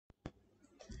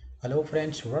Hello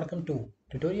friends, welcome to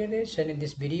Tutorial Days, and in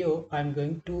this video I'm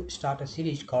going to start a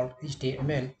series called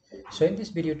HTML. So in this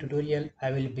video tutorial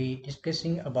I will be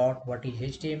discussing about what is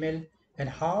HTML and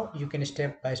how you can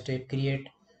step by step create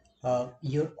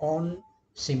your own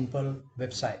simple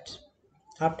websites.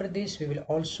 After this we will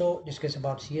also discuss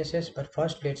about CSS, but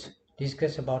first let's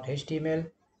discuss about HTML,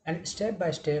 and step by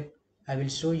step I will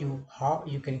show you how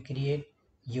you can create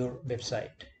your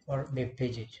website or web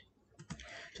pages.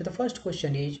 So the first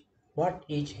question is, what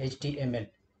is HTML?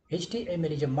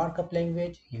 HTML is a markup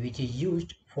language which is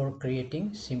used for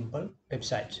creating simple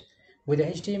websites. With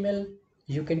HTML,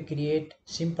 you can create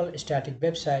simple static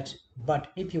websites,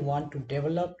 but if you want to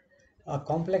develop a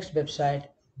complex website,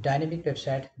 dynamic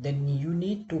website, then you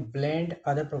need to blend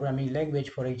other programming language,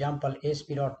 for example,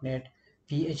 ASP.NET,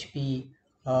 PHP,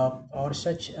 or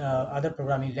such other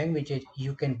programming languages.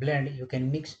 You can blend, you can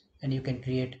mix, and you can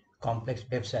create complex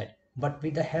website. But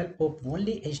with the help of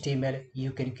only HTML,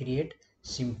 you can create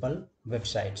simple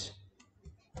websites.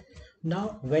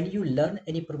 Now, when you learn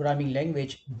any programming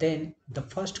language, then the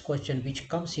first question which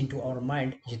comes into our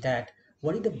mind is that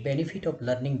what is the benefit of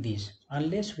learning this?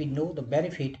 Unless we know the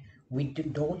benefit, we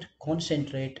don't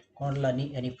concentrate on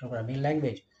learning any programming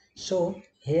language. So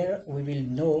here we will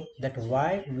know that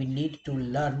why we need to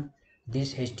learn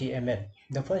this HTML.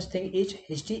 The first thing is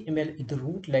HTML is the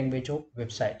root language of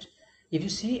websites. If you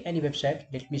see any website,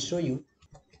 let me show you.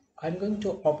 I'm going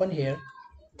to open here.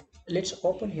 Let's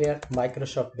open here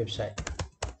Microsoft website.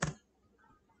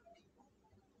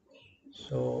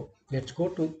 So let's go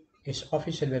to its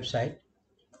official website.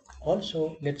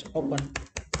 Also, let's open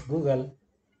Google,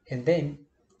 and then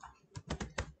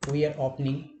we are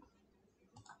opening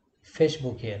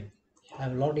Facebook here.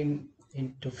 I'm logged in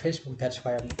into Facebook, that's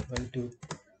why I'm going to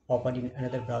open in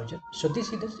another browser. So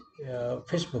this is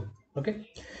Facebook. Okay,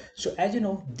 so as you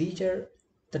know, these are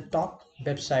the top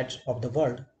websites of the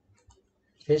world: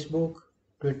 Facebook,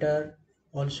 Twitter.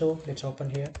 Also, let's open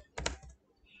here.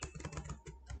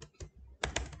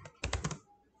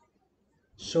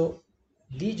 So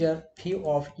these are few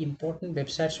of important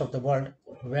websites of the world,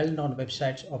 well-known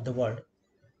websites of the world.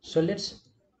 So let's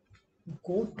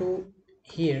go to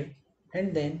here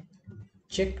and then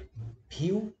check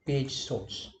view page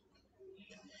source.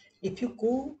 If you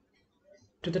go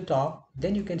to the top,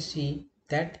 then you can see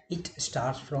that it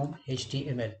starts from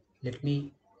HTML. Let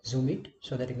me zoom it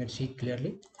so that you can see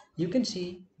clearly. You can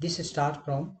see this starts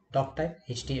from doctype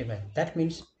HTML. That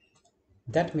means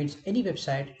any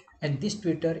website, and this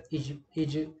Twitter is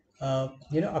a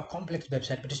complex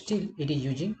website, but still it is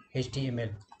using HTML.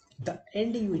 The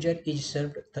end user is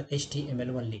served the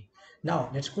HTML only. Now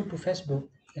let's go to Facebook,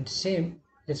 and same,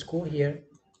 let's go here,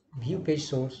 view page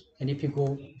source, and if you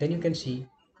go, then you can see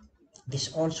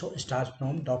this also starts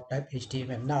from doctype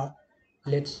HTML. Now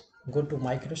let's go to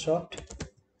Microsoft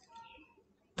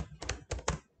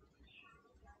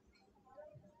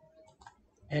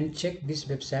and check this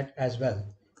website as well.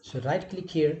 So right click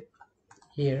here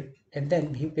and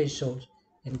then view page source,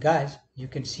 and guys, you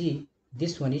can see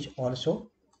this one is also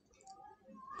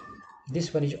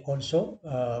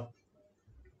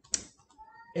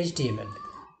HTML.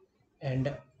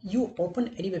 And you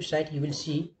open any website, you will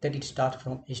see that it starts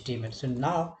from HTML. So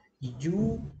now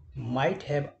you might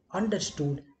have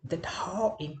understood that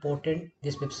how important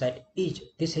this website is,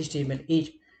 this HTML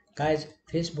is. Guys,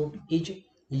 Facebook is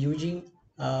using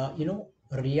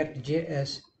React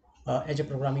JS as a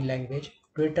programming language.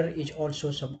 Twitter is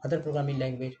also some other programming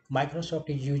language. Microsoft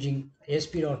is using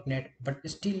ASP.NET, but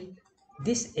still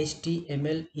this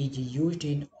HTML is used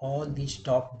in all these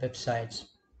top websites.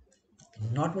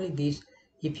 Not only this,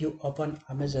 if you open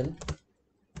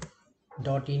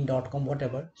Amazon.in.com,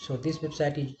 whatever, so this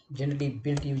website is generally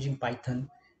built using Python.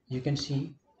 You can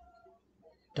see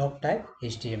doctype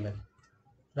HTML,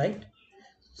 right?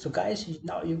 So guys,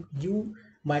 now you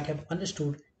might have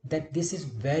understood that this is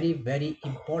very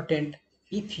important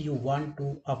if you want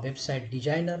to a website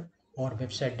designer or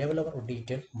website developer or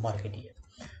digital marketer.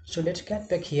 So let's get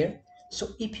back here.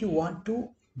 So if you want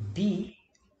to be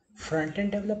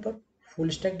front-end developer, full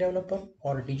stack developer,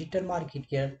 or digital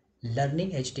marketer,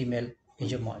 learning HTML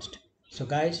is a must. So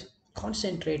guys,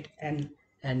 concentrate and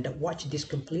watch this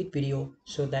complete video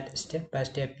so that step by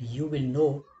step you will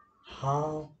know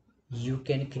how you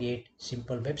can create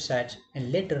simple websites,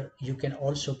 and later you can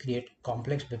also create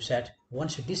complex websites.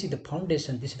 Once this is the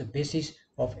foundation, this is the basis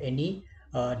of any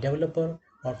developer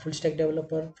or full stack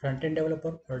developer, front-end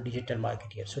developer, or digital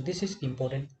marketer. So this is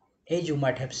important. As you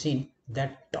might have seen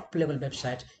that top level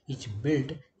website is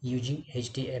built using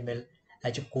HTML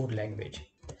as a core language.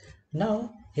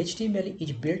 Now HTML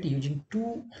is built using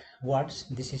two words.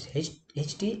 This is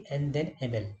HT and then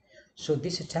ML. So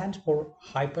this stands for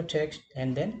hypertext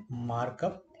and then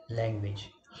markup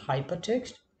language.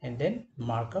 Hypertext and then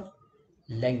markup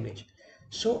language.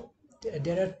 So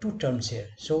there are two terms here.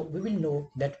 So we will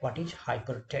know that what is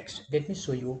hypertext. Let me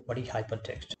show you what is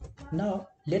hypertext. Now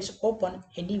let's open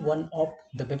any one of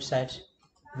the websites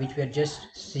which we are just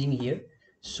seeing here.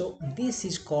 So this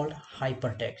is called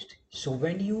hypertext. So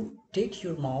when you take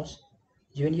your mouse,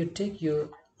 when you take your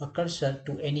cursor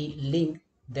to any link,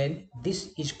 then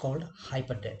this is called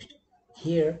hypertext.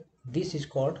 Here this is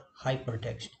called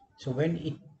hypertext. So when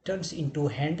it turns into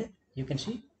hand, you can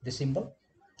see the symbol.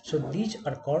 So these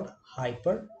are called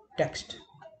hypertext.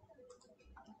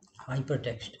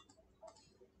 Hypertext.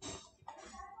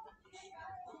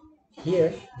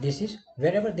 Here this is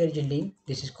wherever there is a link,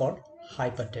 this is called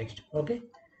hypertext. Okay,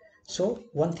 so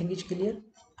one thing is clear,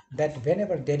 that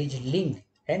whenever there is a link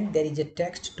and there is a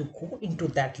text to go into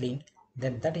that link,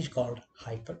 then that is called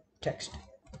hypertext.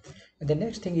 And the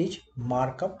next thing is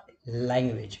markup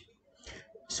language.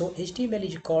 So HTML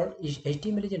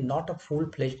is not a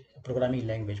full-fledged programming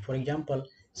language. For example,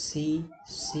 C,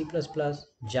 C++,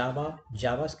 Java,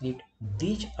 JavaScript,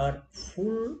 these are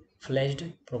full-fledged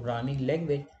programming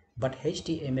language, but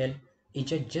HTML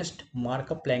is a just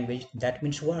markup language. That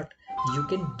means what? You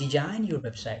can design your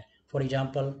website. For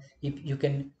example, if you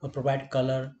can provide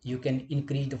color, you can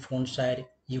increase the font size,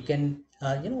 you can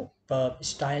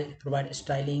provide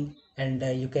styling, and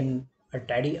you can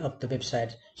tidy up the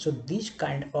website. So these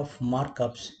kind of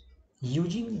markups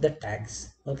using the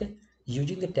tags, okay,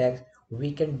 using the tags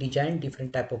we can design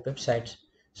different type of websites.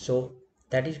 So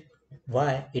that is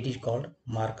why it is called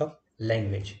markup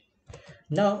language.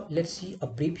 Now let's see a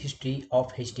brief history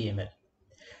of HTML.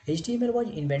 HTML was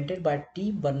invented by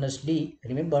Tim Berners-Lee.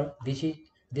 Remember,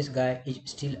 this guy is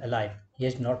still alive. He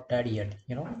has not died yet.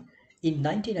 In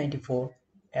 1994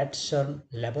 at CERN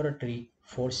Laboratory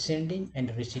for sending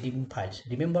and receiving files.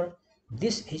 Remember,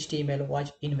 this HTML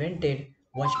was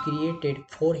created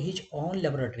for his own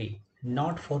laboratory,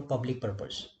 not for public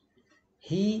purpose.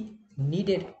 He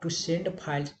needed to send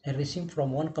files and receive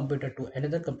from one computer to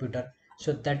another computer,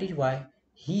 so that is why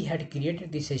he had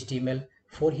created this HTML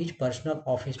for his personal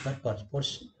office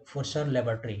purpose, for CERN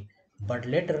laboratory. But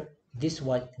later this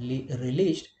was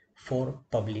released for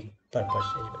public purpose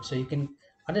as well. So you can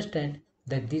understand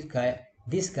that this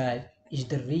guy is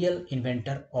the real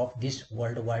inventor of this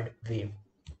World Wide Web.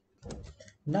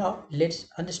 Now let's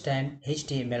understand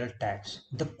HTML tags.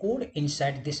 The code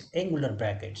inside this angular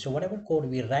bracket. So whatever code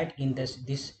we write in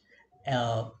this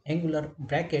angular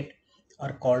bracket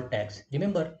are called tags.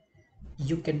 Remember,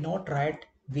 you cannot write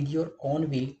with your own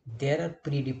will. There are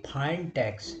predefined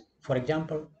tags. For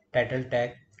example, title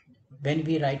tag. When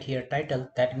we write here title,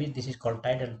 that means this is called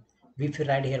title. If you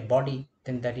write here body,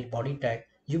 then that is body tag.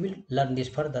 You will learn this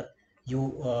further.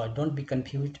 You don't be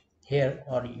confused here,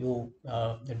 or you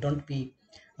don't be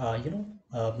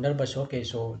nervous. Okay,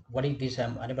 so what is this?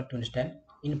 I'm unable to understand.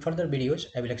 In further videos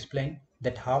I will explain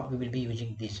that how we will be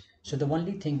using this. So the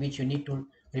only thing which you need to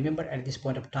remember at this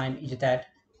point of time is that,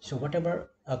 so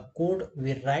whatever code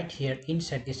we write here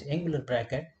inside this angular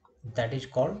bracket, that is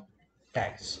called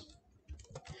tags.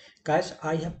 Guys,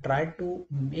 I have tried to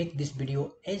make this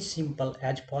video as simple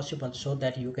as possible so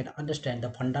that you can understand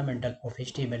the fundamental of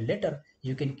HTML. Later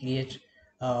you can create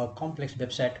a complex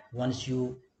website once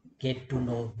you get to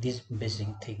know these basic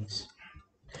things.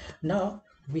 Now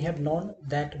we have known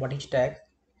that what is tag.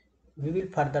 We will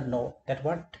further know that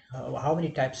how many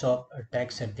types of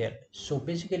tags are there. So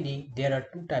basically there are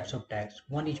two types of tags.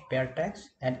 One is pair tags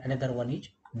and another one is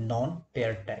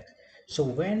non-pair tags. So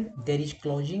when there is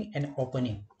closing and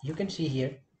opening, you can see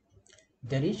here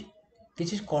there is,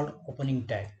 this is called opening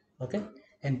tag, okay,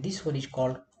 and this one is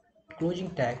called closing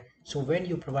tag. So when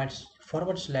you provide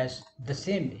forward slash, the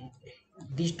same,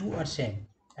 these two are same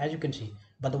as you can see,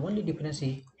 but the only difference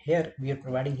is here we are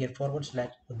providing here forward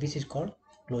slash. This is called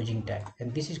closing tag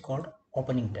and this is called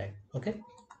opening tag. Okay,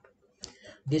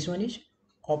 this one is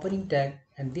opening tag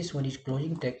and this one is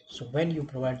closing tag. So when you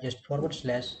provide just forward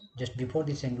slash just before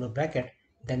this angular bracket,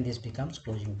 then this becomes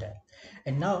closing tag.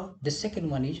 And now the second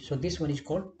one is, so this one is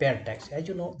called pair tags. As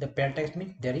you know, the pair tags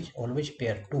means there is always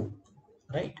pair two,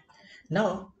 right?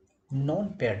 Now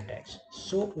non-pair tags.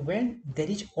 So when there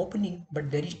is opening but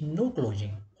there is no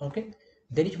closing, okay,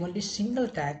 there is only single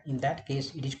tag. In that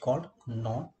case it is called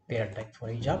non-pair tag. For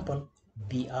example,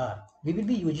 BR. We will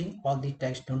be using all these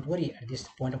tags. Don't worry, at this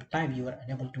point of time you are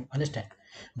unable to understand,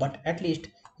 but at least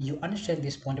you understand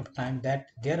this point of time that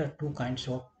there are two kinds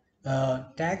of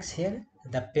tags here.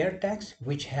 The pair tags,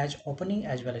 which has opening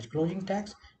as well as closing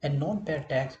tags, and non-pair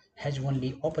tags has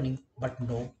only opening but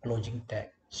no closing tag.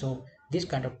 So these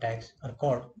kind of tags are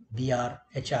called BR,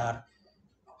 HR,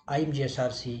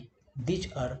 IMGSRC.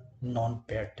 These are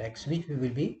non-paired tags which we will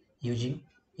be using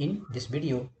in this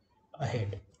video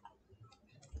ahead.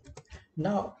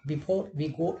 Now, before we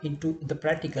go into the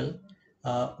practical,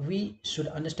 we should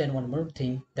understand one more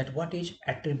thing, that what is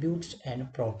attributes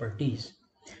and properties.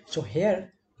 So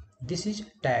here, this is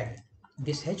tag.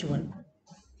 This H1,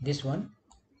 this one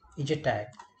is a tag,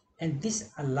 and this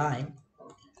align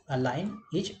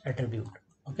is attribute.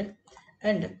 Okay,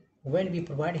 and when we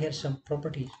provide here some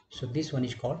properties, so this one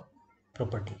is called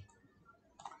property.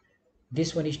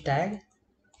 This one is tag,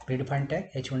 predefined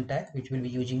tag, H1 tag, which we'll be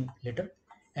using later.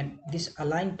 And this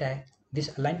align tag,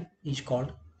 this align is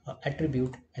called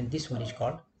attribute, and this one is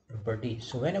called property.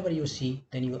 So whenever you see,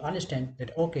 then you understand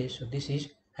that, okay, so this is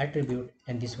attribute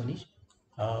and this one is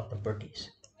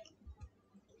properties.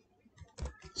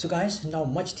 So guys, now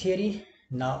much theory.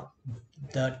 Now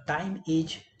the time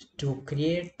is to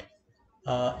create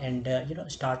and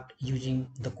start using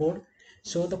the code.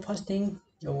 So the first thing,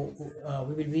 we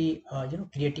will be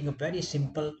creating a very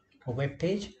simple web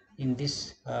page in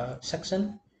this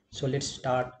section. So let's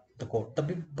start the code.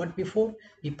 But before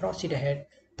we proceed ahead,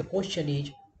 the question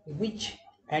is, which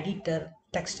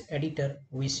text editor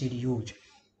we should use?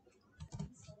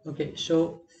 Okay,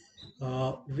 so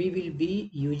we will be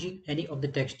using any of the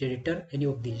text editor, any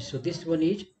of these. So this one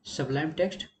is Sublime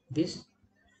Text, this,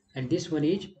 and this one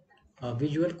is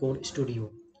Visual Code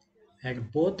Studio,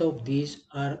 and both of these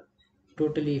are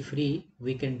totally free.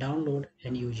 We can download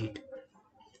and use it.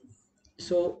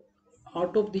 So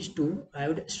out of these two, I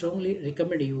would strongly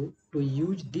recommend you to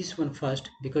use this one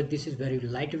first, because this is very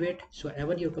lightweight. So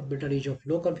even your computer is of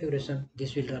low configuration,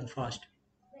 this will run fast.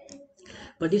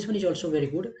 But this one is also very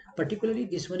good. Particularly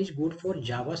this one is good for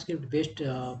JavaScript based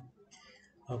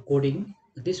coding.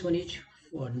 This one is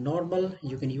normal,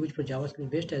 you can use for JavaScript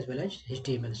based as well as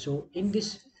HTML. So in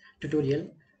this tutorial,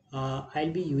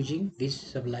 I'll be using this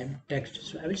Sublime Text.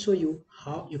 So I will show you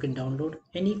how you can download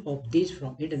any of these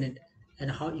from internet and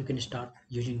how you can start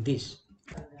using this.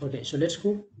 Okay, so let's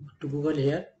go to Google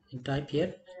here and type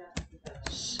here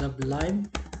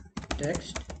Sublime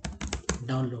Text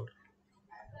download.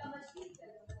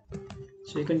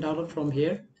 So you can download from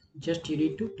here. Just you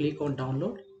need to click on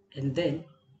download, and then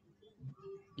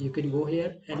you can go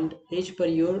here, and as per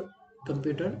your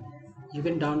computer you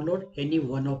can download any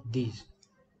one of these.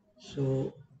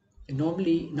 So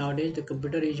normally nowadays the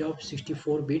computer is of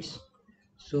 64 bits.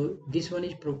 So this one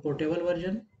is portable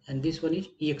version, and this one is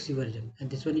exe version, and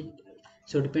this one is,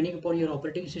 so depending upon your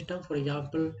operating system, for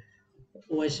example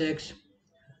OS X,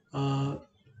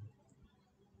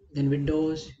 then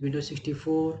Windows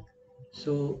 64.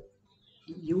 So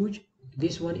use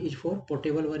this one is for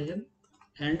portable version,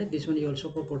 and this one is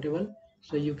also for portable.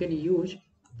 So you can use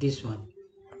this one.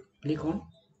 Click on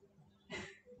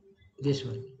this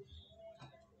one.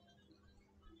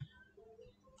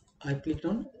 I clicked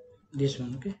on this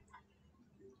one. Okay,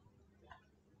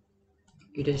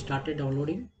 it has started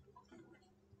downloading.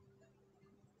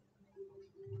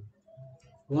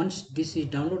 Once this is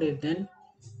downloaded, then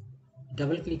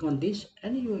double click on this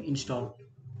and you install.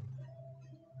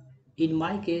 In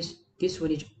my case, this one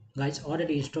is, guys,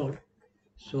 already installed.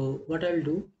 So what I will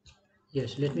do,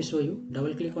 yes, let me show you.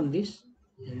 Double click on this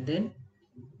and then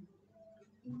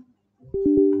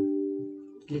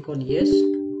click on yes.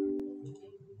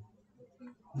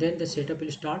 Then the setup will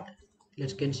start.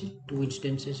 Let's can see 2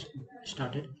 instances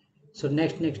started. So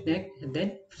next, and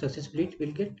then successfully it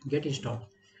will get installed.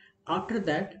 After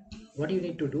that, what you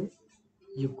need to do,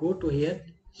 you go to here,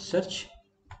 search,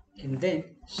 and then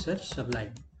search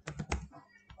Sublime.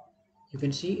 You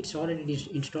can see it's already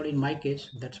installed in my case,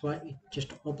 that's why it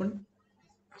just opened.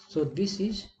 So this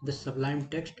is the Sublime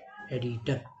Text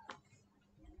editor.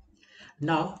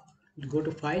 Now go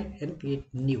to file and create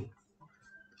new.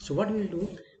 So what we'll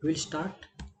do, we'll start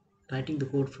writing the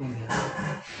code from here,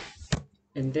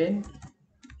 and then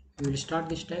we will start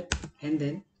this tag, and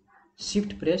then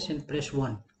shift press and press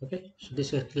 1. Okay, so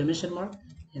this is exclamation mark,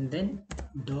 and then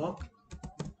doc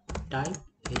type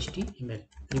HTML.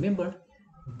 Remember,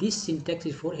 this syntax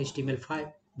is for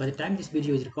HTML5. By the time this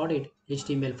video is recorded,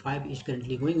 HTML5 is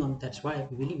currently going on. That's why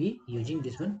we will be using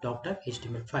this one, doc type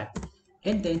HTML5.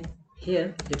 And then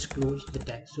here, let's close the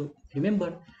tag. So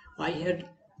remember, I had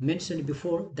mentioned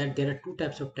before that there are two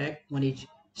types of tag. One is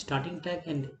starting tag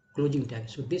and closing tag.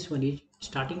 So this one is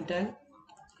starting tag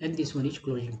and this one is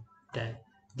closing tag.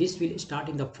 This will start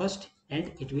in the first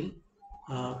and it will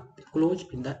close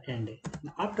in the end.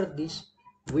 After this,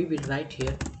 we will write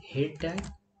here head tag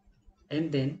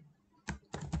and then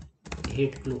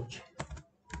head close.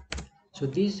 So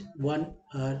these one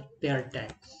are pair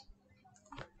tags.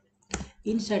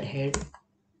 Inside head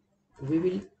we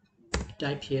will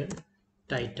type here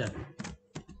title,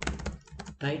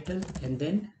 and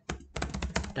then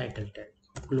title tag,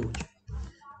 close.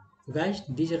 Guys,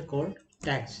 these are called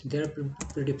tags. There are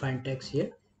predefined tags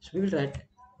here. So we will write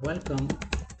welcome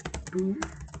to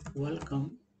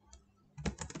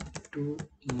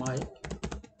my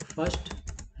first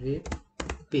web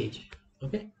page.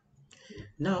 Okay,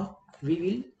 now we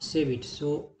will save it.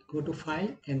 So go to file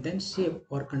and then save,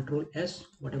 or control S,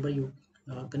 whatever you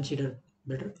consider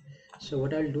better. So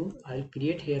what I'll do, I'll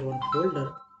create here one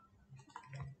folder.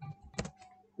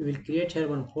 We will create here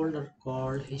one folder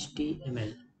called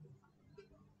HTML.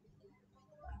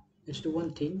 Let's do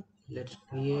one thing.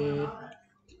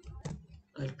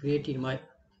 I'll create in my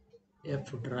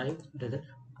F drive rather.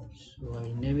 So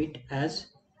I'll name it as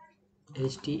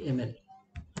HTML.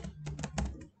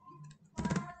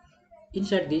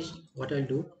 Inside this, what I'll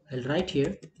do, I'll write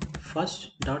here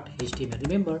first.html.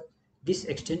 Remember, this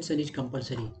extension is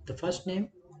compulsory. The first name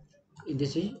in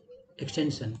this is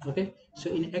extension. Okay, so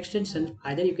in extension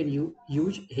either you can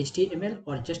use HTML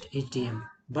or just HTML,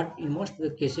 but in most of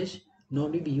the cases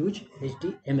normally we use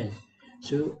HTML.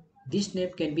 So this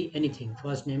name can be anything,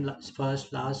 first name,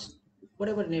 first, last,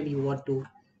 whatever name you want to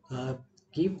uh,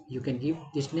 give, you can give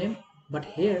this name, but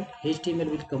here HTML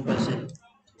will compulsory.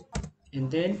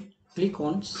 And then click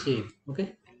on save.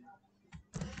 Okay,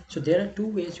 so there are two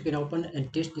ways you can open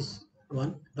and test this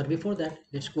one, but before that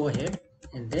let's go ahead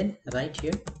and then write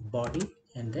here body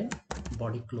and then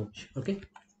body close. Okay,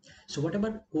 so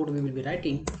whatever code we will be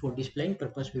writing for displaying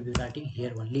purpose, we will be writing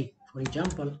here only. For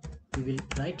example, we will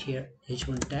write here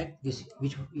h1 tag, this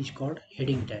which is called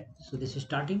heading tag. So this is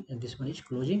starting and this one is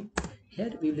closing.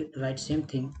 Here we will write same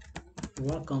thing,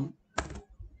 welcome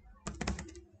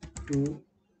to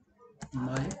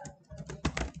my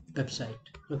website.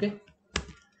 Okay,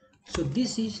 so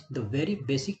this is the very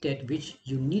basic tag which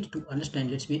you need to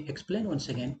understand. Let me explain once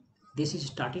again. This is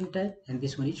starting tag and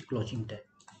this one is closing tag.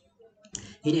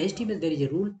 In HTML there is a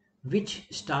rule which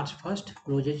starts first,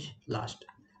 closes last.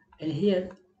 And here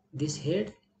this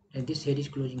head and this head is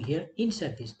closing here.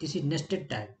 Inside this is nested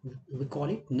tag. We call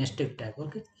it nested tag.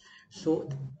 Okay. So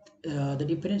the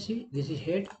difference is this is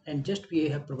head and just we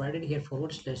have provided here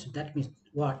forward slash. That means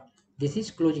what? This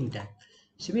is closing tag.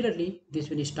 Similarly, this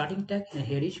one is starting tag and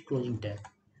here is closing tag.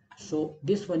 So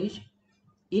this one is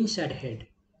inside head.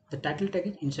 The title tag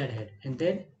is inside head, and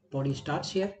then body starts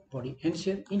here, body ends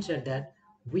here. Inside that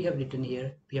we have written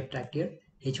here, we have typed here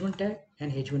h1 tag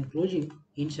and h1 closing.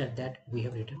 Inside that we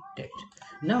have written text.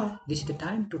 Now this is the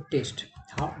time to test.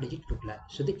 How does it look like?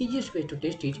 So the easiest way to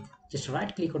test is just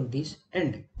right click on this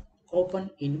and open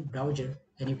in browser,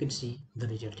 and you can see the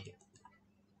result here.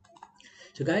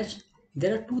 So guys,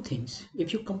 there are two things.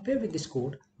 If you compare with this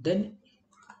code, then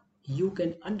you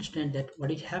can understand that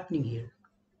what is happening here.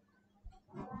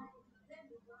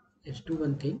 Let's do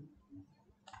one thing.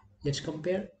 Let's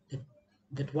compare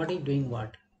that what is doing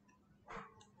what.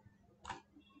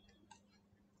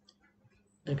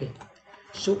 Okay,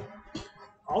 so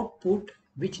output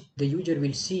which the user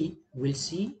will see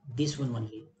this one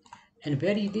only. And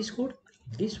where is this code?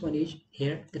 This one is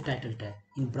here, the title tag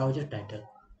in browser title.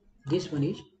 This one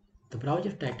is the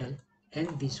browser title, and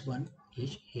this one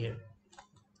is here.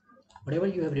 Whatever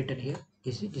you have written here,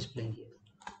 this is displaying here,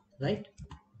 right?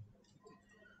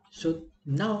 So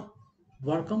now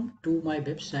welcome to my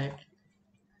website.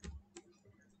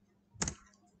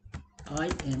 I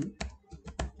am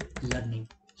learning.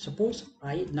 Suppose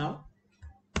I now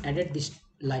added this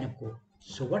line of code.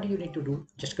 So what you need to do,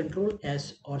 just control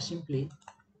S or simply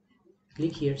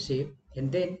click here, save,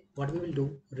 and then what we will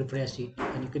do, refresh it,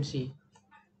 and you can see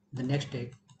the next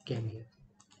tag came here.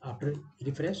 After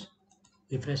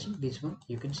refreshing this one,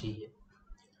 you can see here.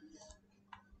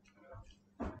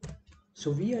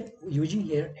 So we are using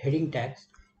here heading tags.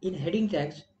 In heading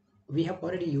tags, we have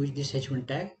already used this h1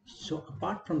 tag. So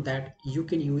apart from that, you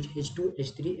can use h2,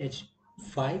 h3,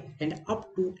 h5 and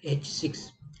up to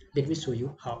h6. Let me show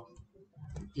you how.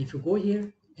 If you go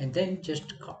here and then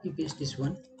just copy paste this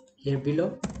one here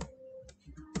below,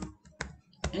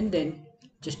 and then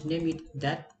just name it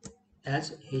that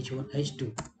as h1,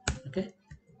 h2. Okay,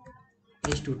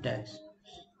 h2 tags.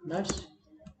 That's,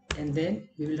 and then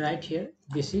we will write here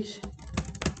this is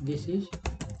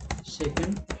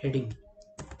second heading.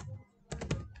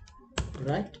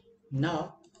 Right,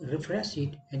 now refresh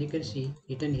it and you can see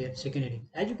written here second heading.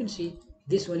 As you can see,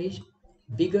 this one is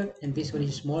bigger and this one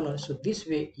is smaller, so this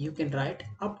way you can write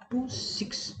up to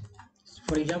 6.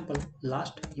 For example,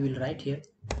 last you will write here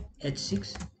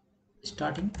h6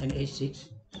 starting and h6.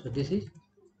 So this is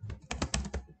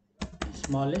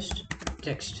smallest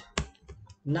text.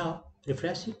 Now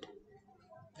refresh it,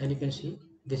 and you can see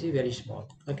this is very small.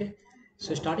 Okay,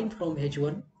 so starting from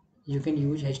h1 you can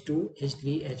use h2,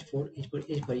 h3, h4, h4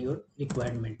 as per your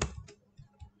requirement.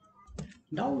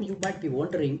 Now you might be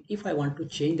wondering, if I want to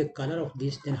change the color of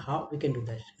this, then how we can do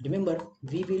that. Remember,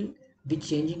 we will be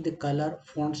changing the color,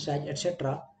 font size,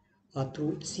 etc.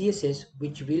 Through CSS,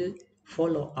 which will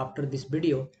follow after this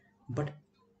video. But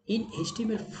in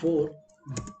HTML4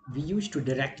 we used to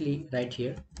directly write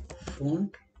here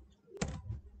font,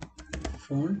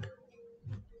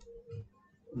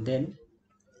 then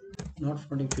not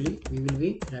font, actually we will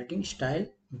be writing style,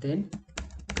 then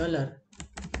color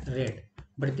red.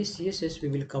 But this CSS we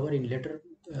will cover in later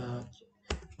uh,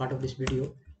 part of this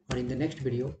video or in the next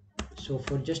video. So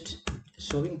for just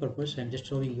showing purpose, I'm just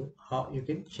showing you how you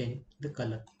can change the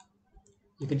color.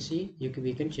 You can see we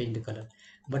can change the color,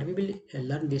 but we will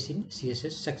learn this in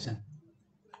CSS section,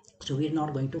 so we are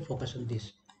not going to focus on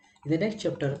this. In the next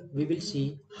chapter we will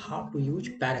see how to use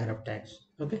paragraph tags.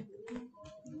 Okay,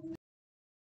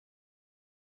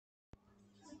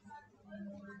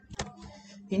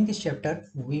 in this chapter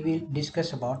we will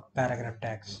discuss about paragraph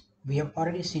tags. We have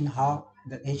already seen how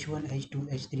the h1,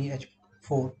 h2, h3,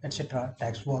 h4, etc.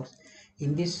 tags works.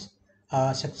 In this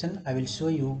section I will show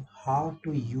you how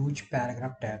to use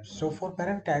paragraph tags. So for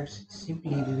paragraph tags,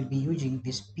 simply we will be using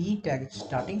this p tag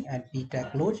starting and p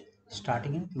tag close,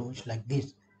 starting and close like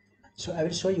this. So I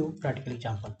will show you practical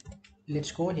example.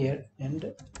 Let's go here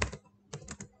and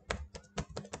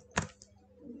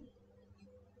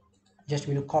just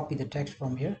we will copy the text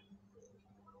from here.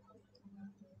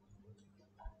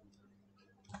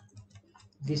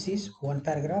 This is one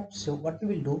paragraph. So what we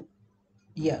will do,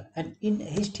 yeah, and in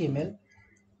HTML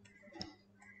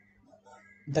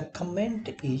the comment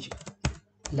is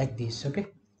like this. Okay,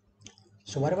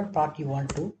 so whatever part you want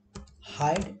to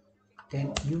hide,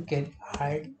 then you can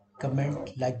hide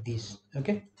comment like this.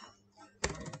 Okay,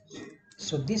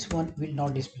 so this one will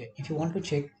not display. If you want to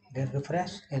check, then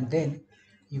refresh, and then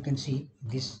you can see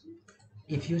this.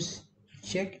 If you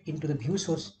check into the view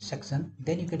source section,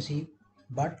 then you can see,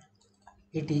 but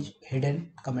it is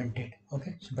hidden commented.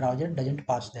 Okay, so browser doesn't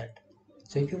pass that.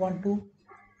 So if you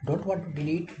don't want to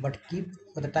delete but keep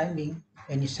for the time being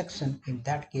any section, in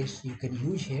that case you can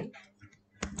use here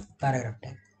paragraph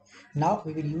tag. Now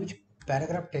we will use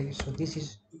paragraph tag. So this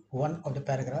is one of the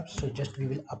paragraphs, so just we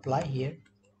will apply here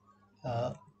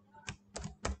uh,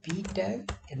 p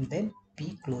tag and then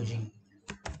p closing.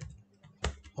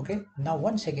 Okay, now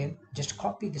once again just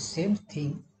copy the same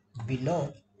thing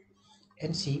below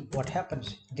and see what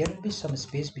happens. There will be some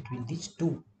space between these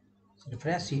two. So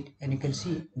refresh it and you can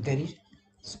see there is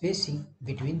spacing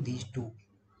between these two.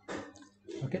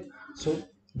 Okay, so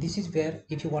this is where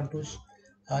if you want to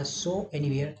show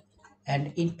anywhere,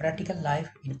 and in practical life,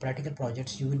 in practical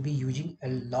projects, you will be using a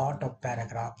lot of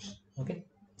paragraphs. Okay,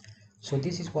 so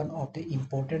this is one of the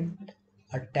important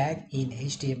tag in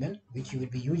HTML which you will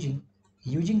be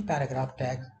using paragraph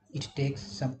tag. It takes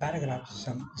some paragraphs,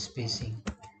 some spacing.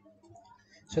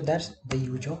 So that's the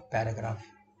use of paragraph.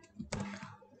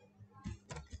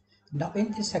 Now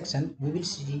in this section we will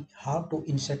see how to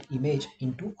insert image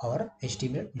into our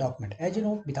HTML document. As you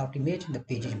know, without image the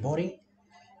page is boring,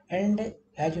 and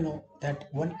as you know that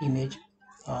one image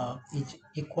is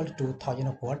equal to 1000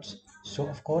 of words. So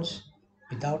of course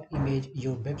without image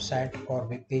your website or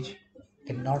web page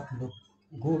cannot look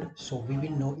good. So we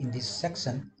will know in this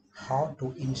section how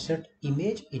to insert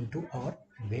image into our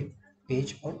web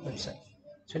page or website.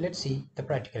 So let's see the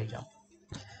practical example.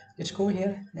 Let's go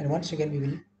here, and once again we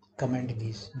will comment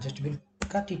this. Just we'll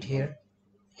cut it here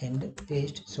and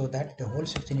paste so that the whole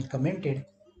section is commented.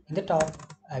 In the top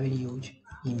I will use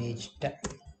image tag.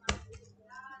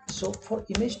 So for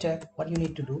image tag, what you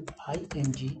need to do,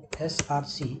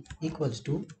 INGSRC equals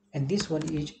to, and this one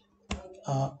is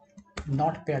uh,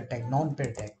 not pair tag,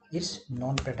 non-pair tag. It's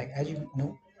non-pair tag. As you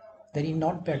know that in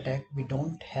non-pair tag we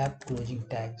don't have closing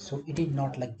tag, so it is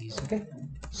not like this. Okay,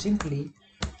 simply,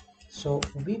 so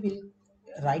we will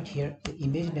write here the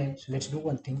image name. So let's do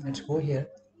one thing. Let's go here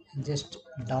and just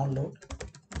download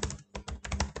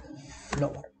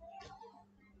flower.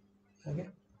 Okay,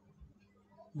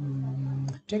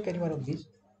 take any one of these.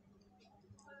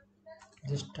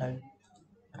 Just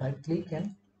right click,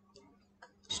 and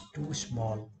it's too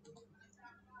small.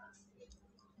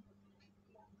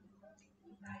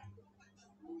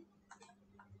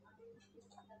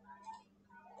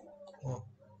 Oh,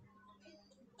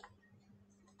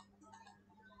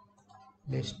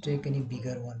 let's take any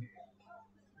bigger one.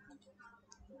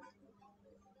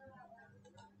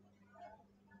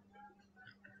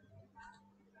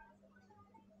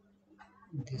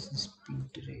 This is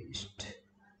Pinterest.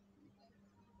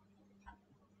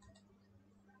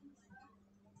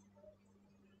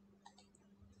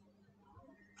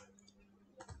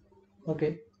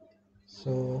 Okay,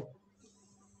 so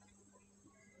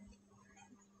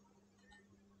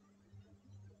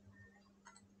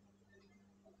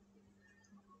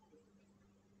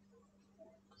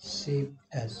save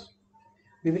as.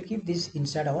 We will keep this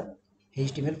inside our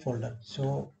HTML folder.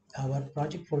 So our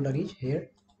project folder is here,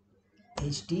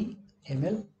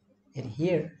 HTML, and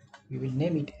here we will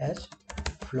name it as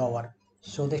flower.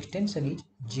 So the extension is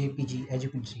JPG, as you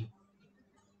can see,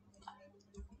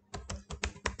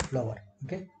 flower.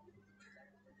 Okay.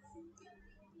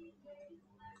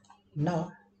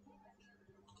 Now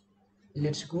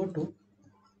let's go to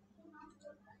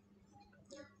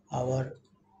our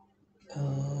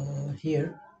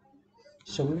here.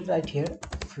 So we will write here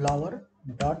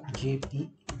flower.jpg,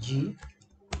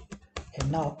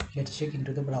 and now let's check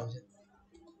into the browser.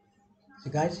 So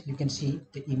guys, you can see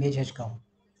the image has come,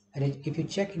 and if you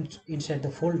check inside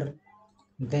the folder,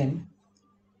 then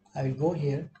I will go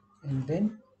here and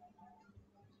then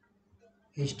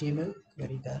HTML,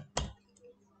 where is that?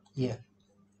 Yeah,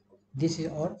 this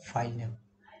is our file name,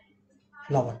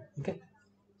 flower. Okay,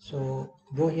 so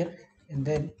go here and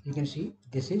then you can see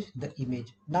this is the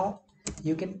image. Now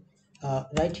you can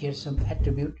write here some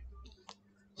attribute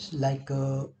like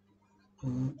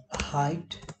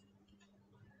height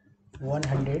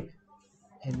 100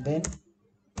 and then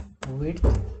width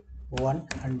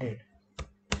 100.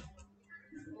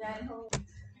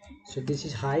 So this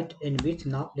is height and width.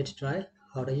 Now let's try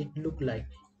how does it look like.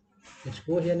 Let's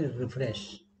go here and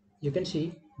refresh. You can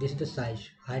see this is the size,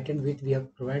 height and width we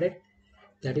have provided.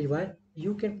 That is why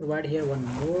you can provide here one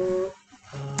more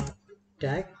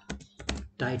tag,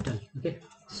 title. Okay,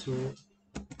 so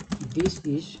this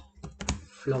is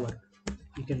flower.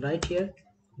 You can write here.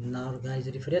 Now guys,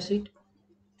 refresh it,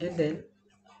 and then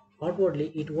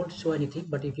outwardly it won't show anything,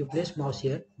 but if you place mouse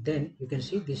here, then you can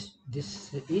see this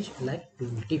is like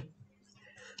tooltip.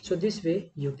 So this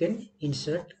way you can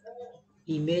insert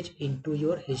image into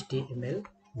your HTML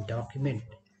document.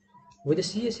 With the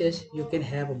CSS, you can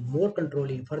have more control.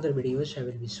 In further videos, I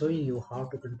will be showing you how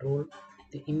to control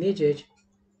the images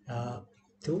uh,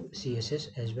 through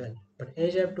CSS as well. But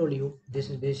as I've told you, this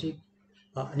is basic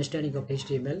understanding of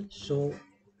HTML. So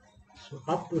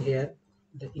up to here,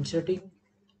 the inserting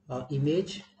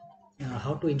image,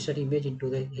 how to insert image into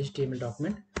the HTML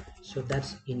document. So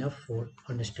that's enough for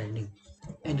understanding.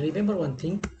 And remember one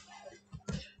thing,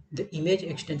 the image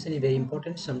extension is very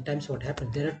important. Sometimes what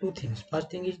happens, there are two things. First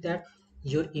thing is that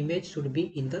your image should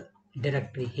be in the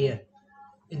directory here,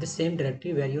 in the same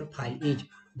directory where your file is.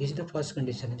 This is the first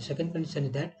condition. And the second condition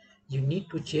is that you need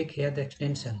to check here the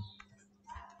extension.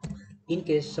 In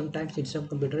case sometimes in some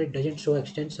computer it doesn't show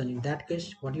extension, in that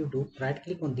case what you do, right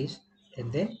click on this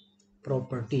and then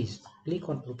properties, click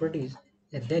on properties,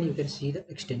 and then you can see the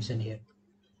extension here.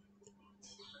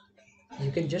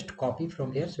 You can just copy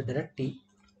from here. So directly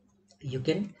you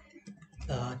can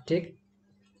take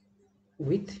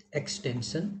with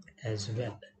extension as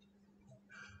well,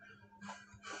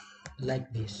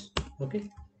 like this. Okay,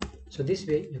 so this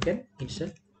way you can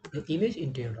insert the image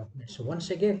into your document. So once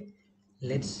again,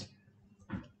 let's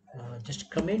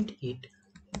just comment it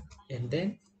and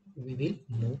then we will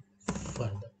move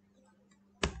further.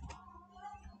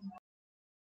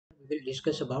 We will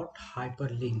discuss about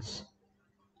hyperlinks,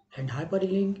 and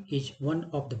hyperlink is one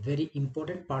of the very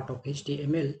important part of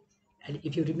HTML. And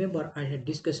if you remember, I had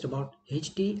discussed about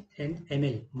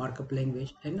HTML markup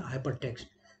language and hypertext.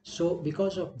 So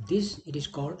because of this, it is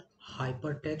called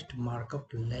hypertext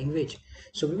markup language.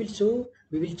 So we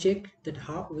will check that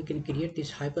how we can create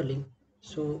this hyperlink.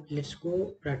 So let's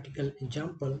go practical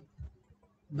example.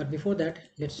 But before that,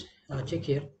 let's check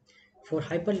here. For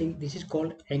hyperlink, this is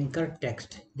called anchor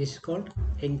text. This is called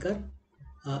anchor,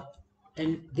 uh,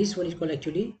 and this one is called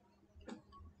actually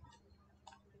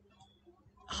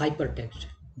hypertext.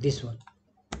 This one,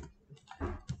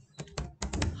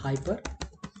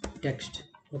 hypertext.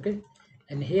 Okay,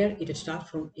 and here it starts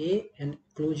from A and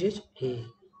closes A.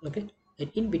 Okay,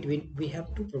 and in between we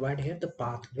have to provide here the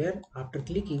path where after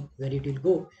clicking where it will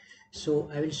go. So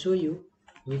I will show you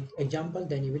with example,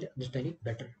 then you will understand it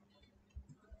better.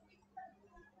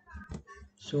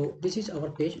 So this is our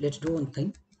page. Let's do one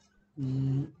thing.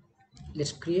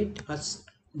 Let's create a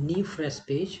new fresh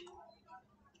page,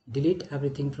 delete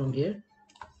everything from here,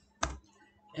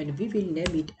 and we will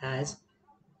name it as,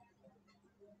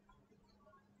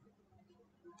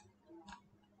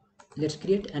 let's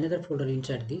create another folder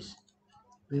inside this.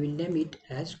 We will name it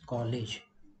as college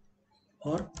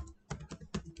or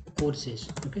courses.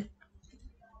 Okay,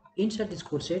 inside this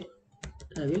courses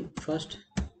I will first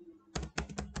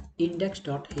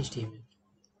index.html.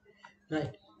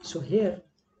 Right, so here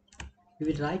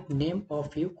we will write name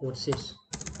of few courses.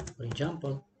 For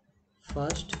example,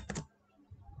 first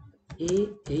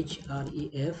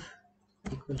Ahref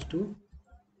equals to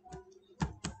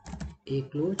a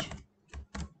close.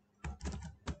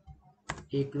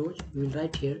 We will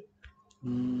write here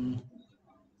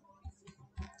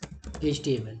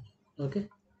HTML, okay,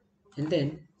 and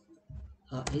then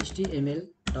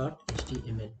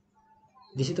HTML.html.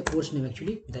 This is the course name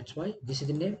actually, that's why this is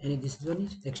the name, and this one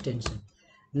is extension.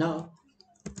 Now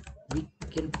we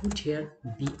can put here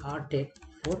BR tag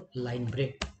for line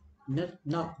break.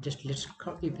 Now just let's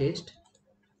copy paste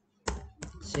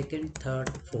second, third,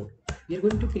 fourth. We are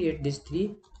going to create these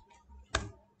 4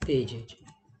 pages.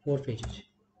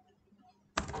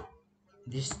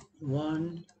 This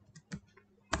 1,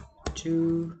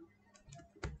 2,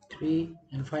 3,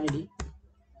 and finally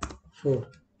 4.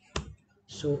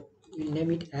 So we'll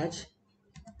name it as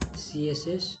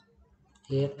CSS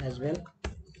here as well,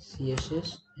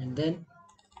 CSS, and then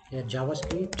here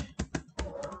JavaScript,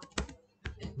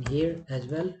 and here as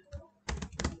well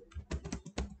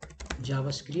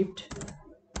JavaScript,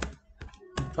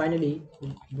 and finally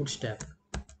Bootstrap,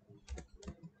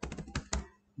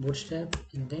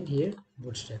 and then here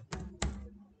Bootstrap.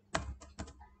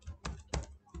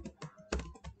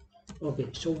 Okay,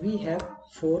 so we have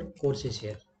 4 courses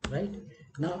here, right?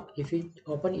 Now if we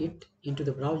open it into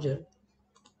the browser,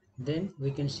 then we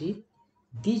can see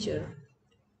these are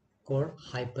called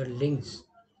hyperlinks.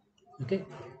 Okay,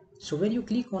 so when you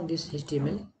click on this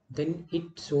HTML, then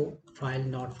it show file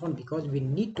not found, because we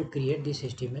need to create this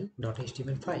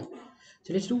HTML.html file.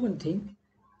 So let's do one thing,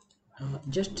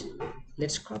 just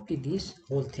let's copy these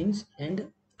whole things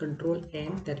and Control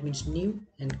N, that means new,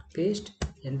 and paste,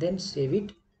 and then save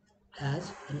it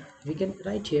as, and we can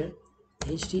write here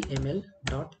HTML.html.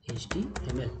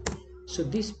 so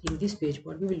this, in this page,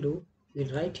 what we will do,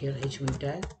 we'll write here h1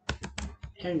 tag,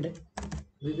 and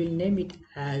we will name it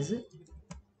as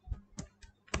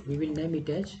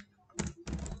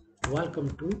welcome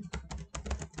to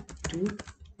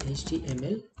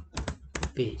HTML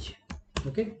page.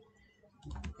 Okay,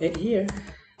 and here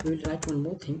we will write one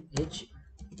more thing,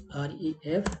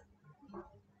 href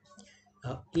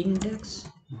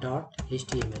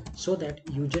index.html, so that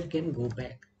user can go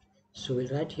back. So we'll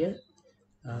write here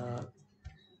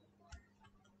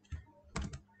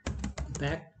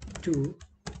back to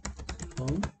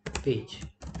home page,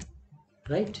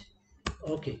 right?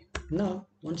 Okay, now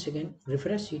once again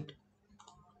refresh it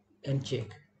and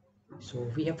check.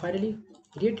 So we have finally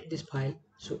created this file,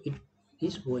 so it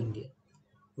is going there.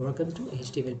 Welcome to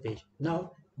HTML page.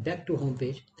 Now back to home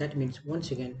page, that means once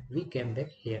again we came back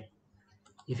here.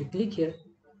 If you click here,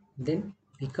 then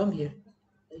we come here.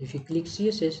 If you click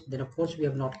CSS, then of course we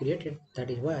have not created, that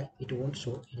is why it won't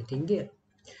show anything there.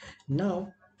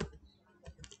 Now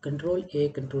Control A,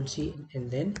 Control C, and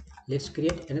then let's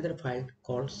create another file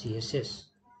called css.html.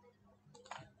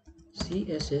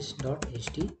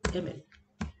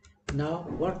 Now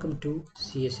welcome to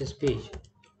CSS page,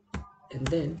 and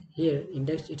then here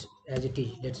index it as it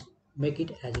is. Let's make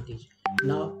it as it is.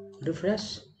 Now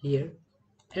refresh here,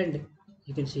 and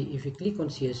you can see if you click on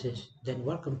CSS, then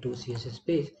welcome to CSS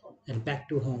page, and back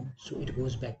to home, so it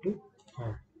goes back to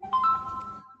home.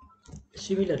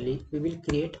 Similarly, we will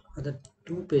create other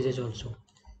 2 pages also.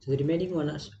 So the remaining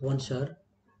ones are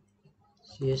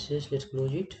CSS, let's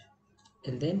close it,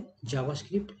 and then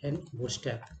JavaScript and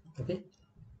Bootstrap. Okay,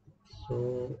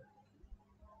 so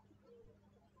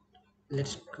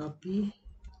let's copy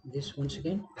this once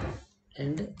again,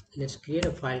 and let's create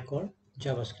a file called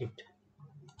JavaScript.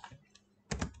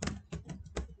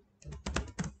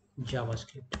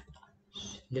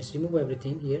 Let's remove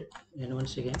everything here, and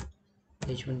once again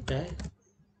h1 tag,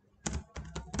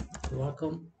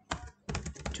 welcome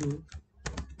to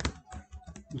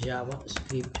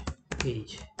JavaScript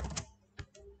page.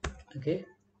 Okay,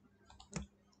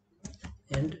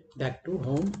 and back to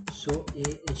home, so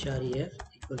ahref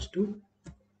equals to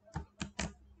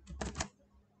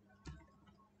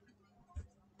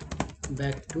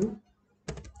back to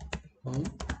home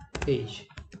page,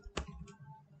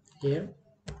 here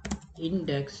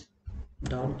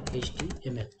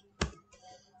index.html.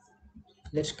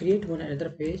 Let's create another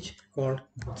page called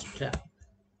bootstrap.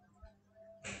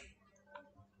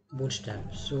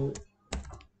 So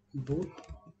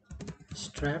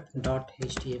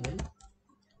bootstrap.html.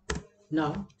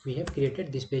 Now we have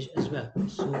created this page as well.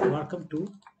 So welcome to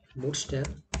Bootstrap.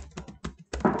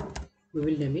 We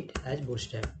will name it as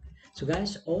Bootstrap. So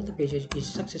guys, all the pages is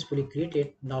successfully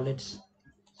created. Now let's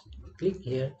click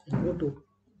here and go to.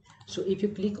 So if you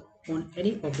click on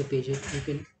any of the pages, you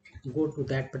can go to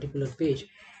that particular page,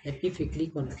 and if you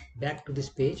click on back to this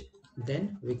page,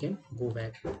 then we can go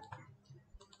back.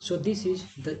 So this is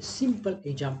the simple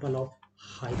example of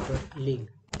hyperlink.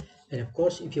 And of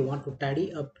course, if you want to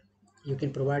tidy up, you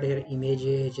can provide here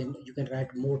images and you can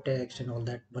write more text and all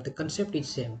that, but the concept is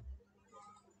same.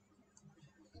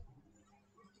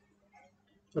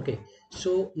 Okay,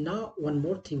 so now one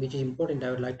more thing which is important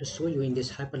I would like to show you in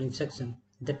this hyperlink section,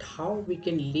 that how we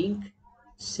can link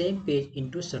same page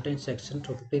into certain sections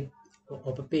of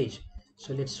a page.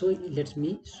 So let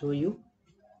me show you.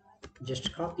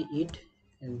 Just copy it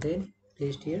and then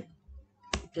paste here,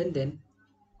 and then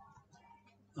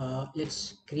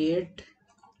let's create,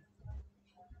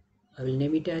 I will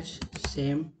name it as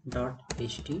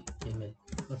same.html.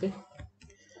 Okay,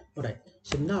 all right.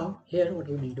 So now here what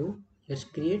we will do, let's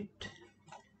create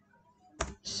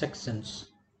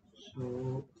sections.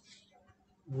 So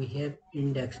we have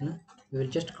index, no? We will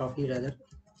just copy rather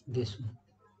this one.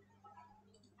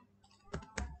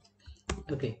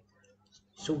 Okay,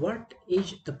 so what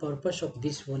is the purpose of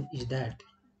this one is that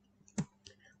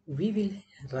we will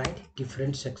write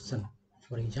different section.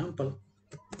 For example,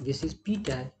 this is p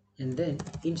tag, and then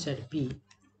inside p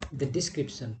the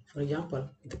description. For example,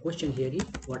 the question here is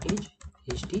what is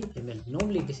HTML.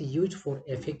 Normally this is used for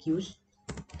FAQs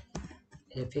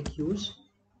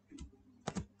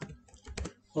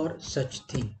or such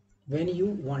thing when you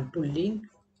want to link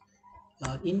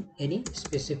in any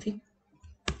specific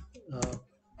uh,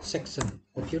 section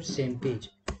of your same page.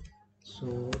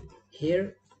 So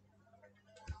here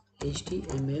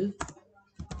HTML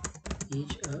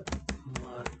is a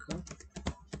markup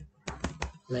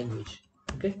language.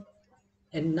 Okay,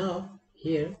 and now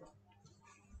here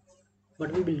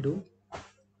what we will do,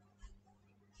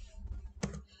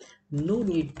 no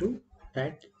need to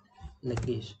write like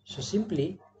this. So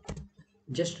simply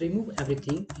just remove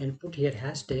everything and put here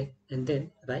hashtag and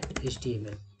then write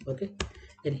HTML. Okay,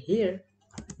 and here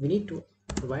we need to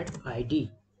provide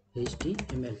ID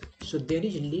HTML. So there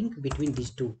is a link between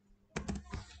these two.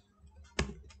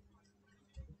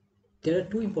 There are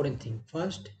two important things.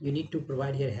 First, you need to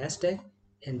provide here hashtag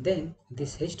and then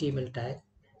this HTML tag.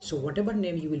 So whatever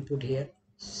name you will put here,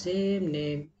 same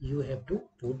name you have to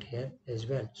put here as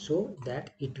well, so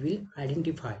that it will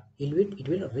identify, it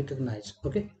will recognize.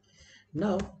 Okay,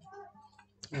 now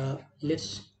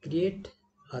let's create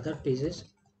other pages,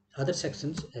 other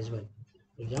sections as well.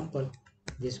 For example,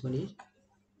 this one is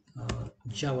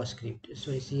JavaScript,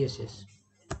 sorry, CSS.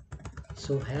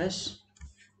 So hash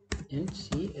and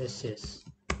CSS.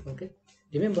 Okay,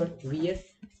 remember we are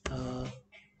uh,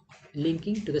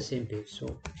 linking to the same page.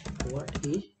 So what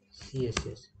is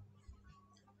CSS?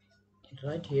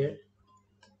 Right here,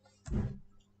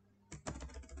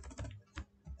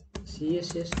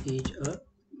 CSS is a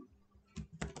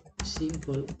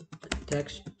simple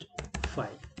text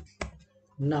file.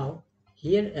 Now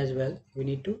here as well we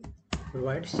need to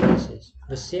provide CSS.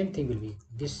 The same thing will be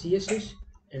this CSS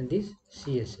and this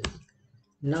CSS.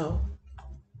 Now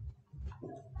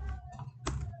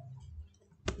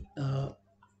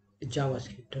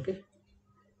JavaScript. Okay,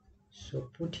 so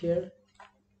put here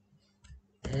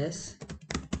as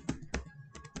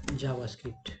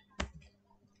JavaScript.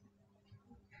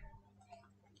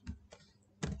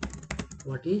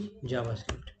 What is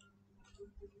JavaScript?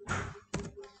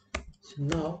 So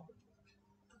now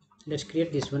let's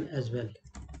create this one as well.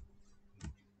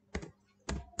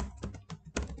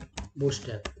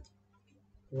 Bootstrap.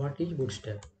 What is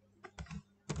Bootstrap?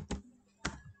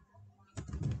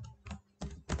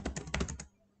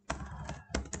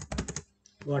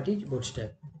 What is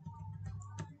Bootstrap?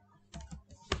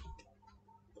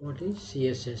 What is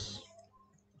CSS?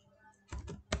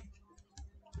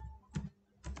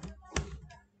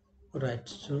 Alright,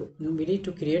 so we need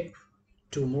to create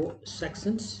two more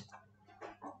sections.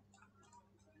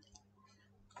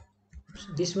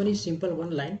 So this one is simple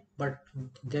one line, but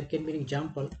there can be an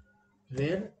example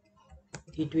where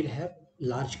it will have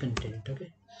large content.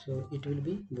 Okay, so it will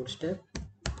be Bootstrap,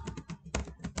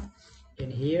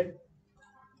 and here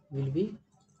will be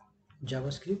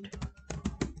JavaScript.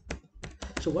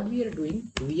 So what we are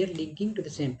doing, we are linking to the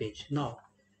same page. Now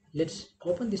let's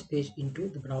open this page into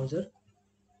the browser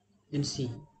and see.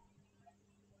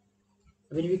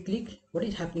 When we click, what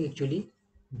is happening actually,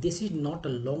 this is not a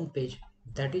long page,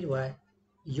 that is why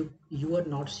you are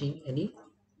not seeing any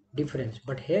difference,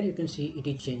 but here you can see it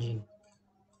is changing,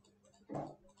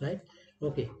 right?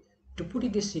 Okay, to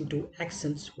put this into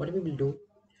actions, what we will do,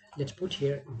 let's put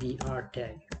here br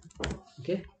tag.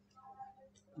 Okay,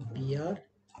 br,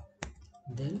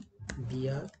 then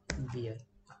br.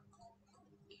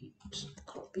 Let's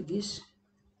copy this.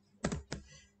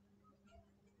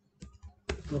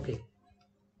 Okay,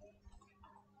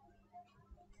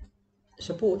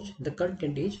 suppose the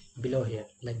content is below here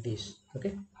like this,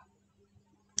 okay,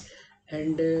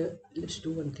 and let's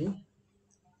do one thing.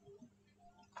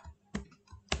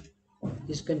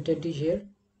 This content is here.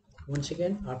 Once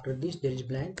again, after this there is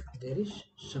blank, there is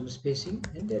some spacing,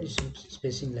 and there is some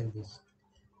spacing like this,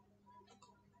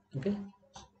 okay.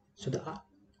 So the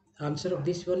answer of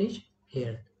this one is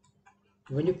here.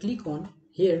 When you click on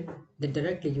here, then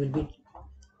directly you will be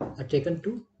taken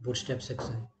to Bootstrap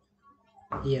section.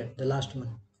 Here the last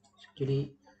one,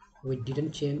 actually we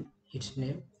didn't change its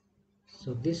name,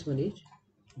 so this one is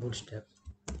Bootstrap,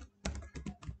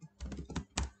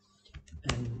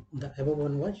 and the above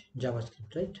one was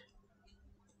JavaScript, right?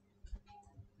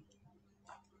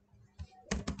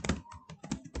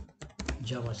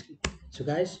 JavaScript. So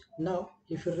guys, now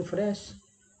if you refresh,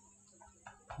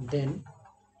 then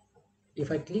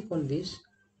if I click on this,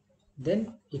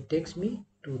 then it takes me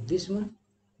to this one.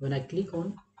 When I click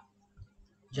on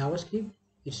JavaScript,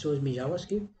 it shows me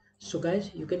JavaScript. So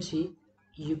guys, you can see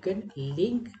you can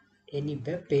link any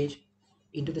web page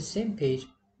into the same page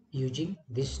using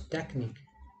this technique.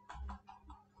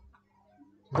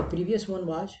 The previous one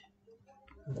was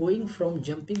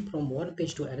jumping from one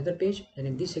page to another page, and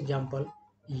in this example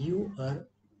you are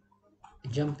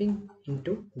jumping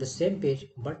into the same page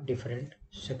but different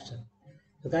section.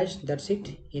 So guys, that's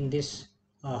it in this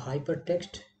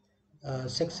hypertext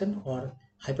section or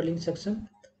hyperlink section.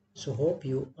 So hope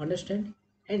you understand,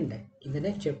 and in the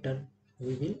next chapter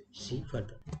we will see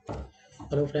further.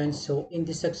 Hello friends, so in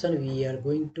this section we are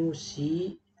going to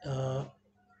see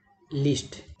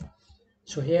list.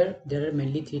 So here there are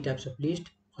mainly three types of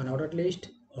list: unordered list,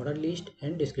 ordered list,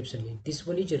 and description list. This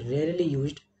one is rarely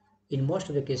used. In most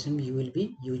of the cases you will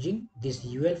be using this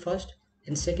UL first,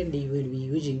 and secondly you will be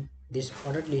using this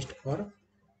ordered list or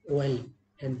OL,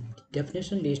 and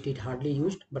definition list is hardly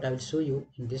used, but I will show you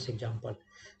in this example.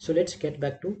 So let's get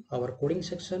back to our coding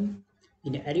section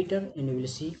in editor, and we will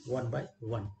see one by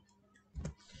one.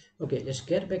 Okay, let's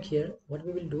get back here. What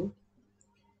we will do,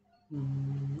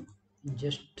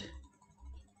 just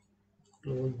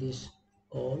close this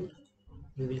all.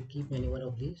 We will keep any one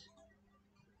of these.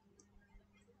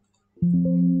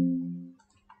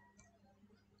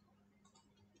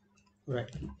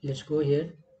 Right, let's go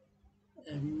here,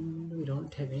 and we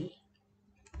don't have any.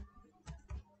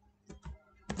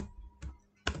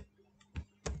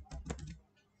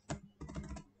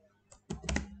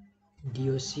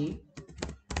 DOC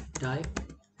type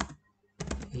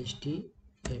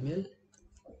HTML,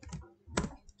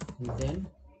 and then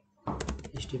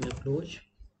HTML close.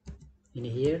 In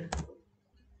here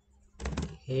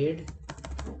head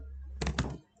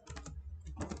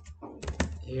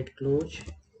close,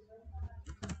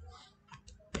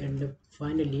 and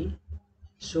finally,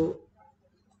 so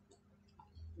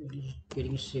it is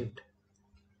getting saved.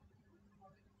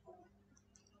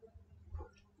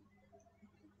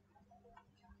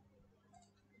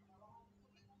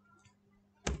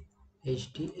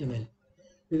 HTML,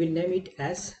 we will name it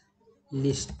as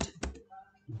list.html.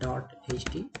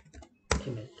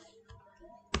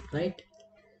 right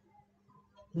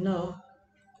now,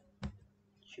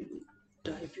 should we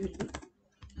type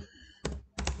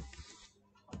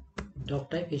doc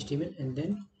type HTML, and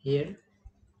then here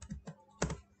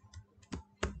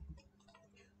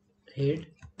head,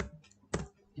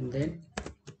 and then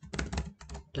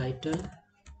title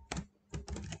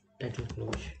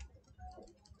close.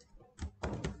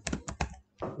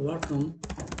 Welcome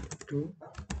to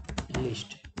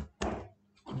list.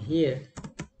 And here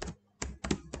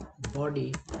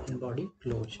body and body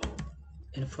closed,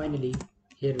 and finally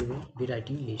here we will be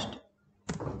writing list.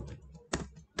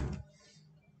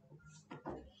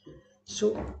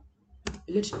 So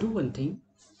let's do one thing.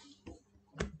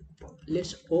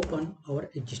 Let's open our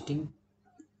existing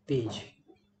page.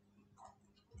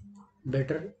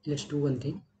 Better, let's do one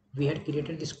thing. We had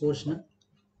created this course now.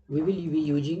 We will be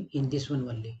using in this one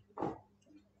only.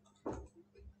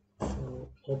 So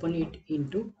open it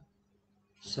into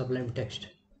Sublime Text.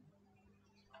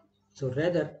 So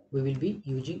rather we will be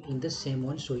using in the same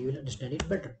one, so you will understand it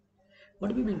better.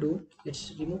 What we will do,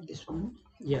 let's remove this one.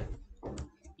 Yeah,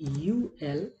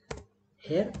 UL,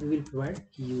 here we will provide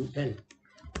UL,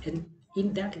 and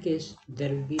in that case there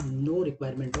will be no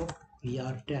requirement of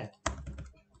VR tag.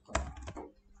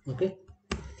 Okay,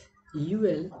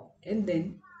 UL, and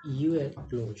then UL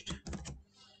closed,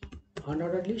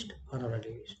 unordered list,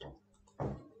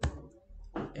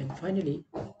 and finally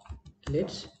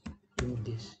let's remove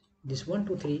this 1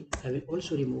 2 3. I will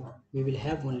also remove. We will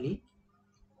have only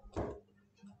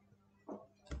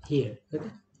here. Okay,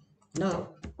 now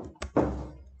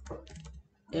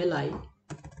li,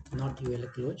 not ul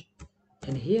close,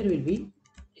 and here will be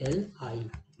li,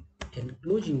 and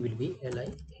closing will be li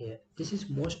here. This is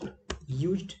most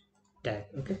used tag,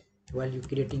 okay, while you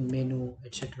creating menu,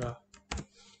 etc.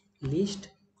 List,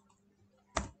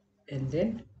 and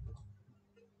then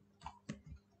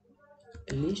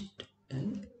list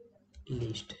and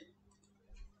list,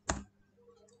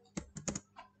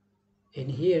 and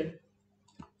here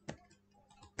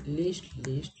list,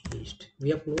 we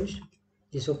have closed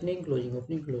this opening, closing,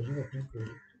 opening, closing, opening,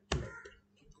 closing.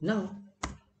 Now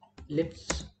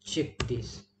let's check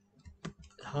this,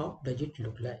 how does it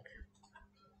look like.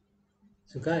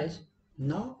 So guys,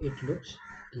 now it looks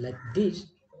like this,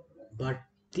 but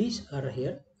these are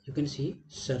here, you can see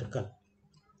circle.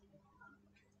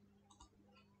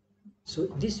 So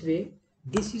this way,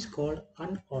 this is called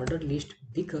unordered list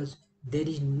because there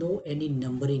is no any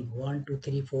numbering 1 2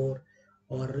 3 4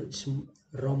 or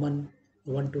Roman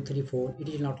 1 2 3 4. It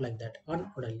is not like that.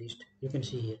 Unordered list, you can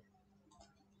see here.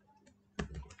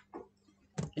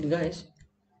 And guys,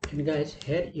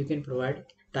 here you can provide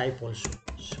type also.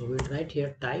 So we'll write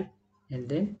here type and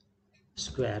then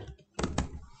square.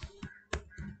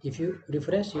 If you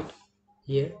refresh it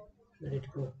here, let it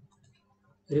go,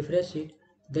 refresh it,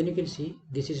 then you can see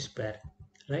this is square,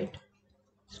 right?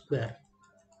 Square.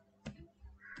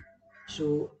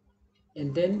 So,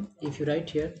 and then if you write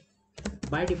here,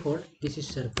 by default this is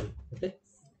circle, okay,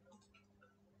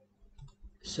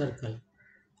 circle,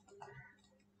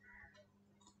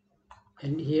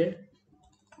 and here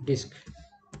disk.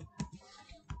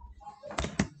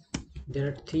 There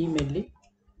are three mainly.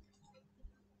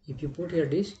 If you put here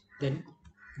disk, then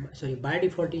sorry, by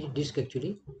default is disk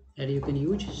actually, and you can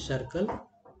use circle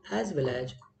as well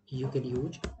as you can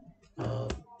use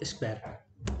square.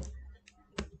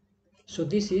 So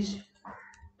this is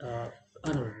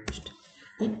unordered list.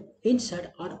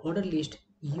 Inside unordered list,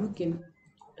 you can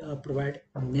provide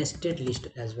nested list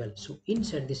as well. So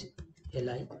inside this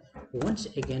li, once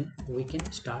again we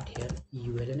can start here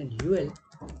uln and ul,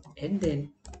 and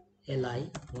then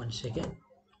li once again,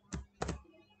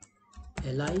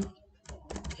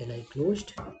 li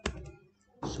closed.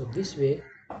 So this way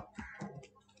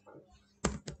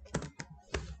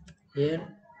here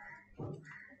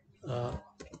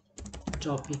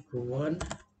topic 1,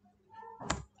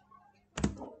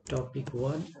 topic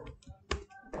 1,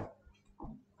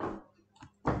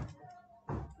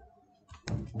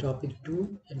 topic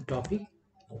 2, and topic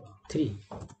 3.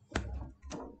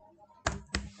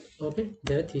 Okay,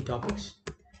 there are 3 topics.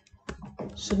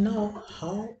 So now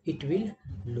how it will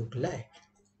look like,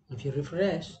 if you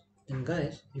refresh, then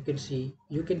guys, you can see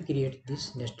you can create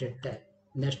this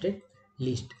nested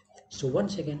list. So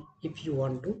once again, if you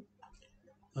want to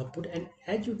put, and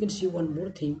as you can see one more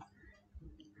thing,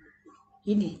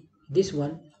 in this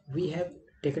one we have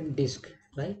taken disk,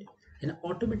 right, and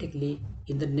automatically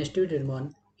in the nested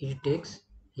one it takes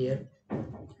here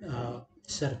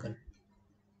circle.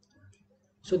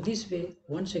 So this way,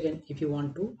 once again, if you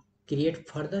want to create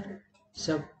further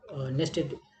sub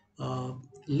nested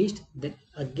list, then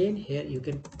again here you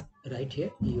can write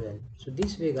here ul. So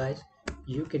this way guys,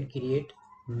 you can create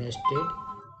nested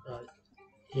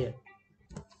here.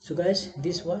 So guys,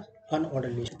 this was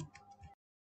unordered list.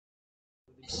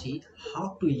 See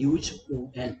how to use ol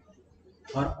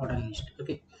or order list.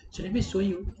 Okay, so let me show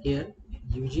you here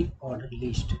using order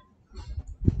list.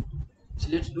 So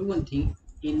let's do one thing.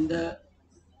 In the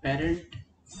parent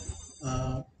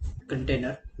uh,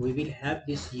 container we will have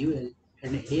this ul,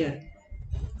 and here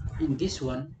in this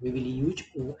one we will use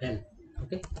ol,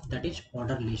 okay, that is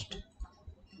order list,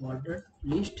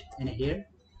 and here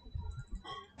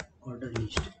order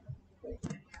list.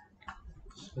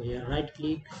 So here right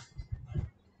click,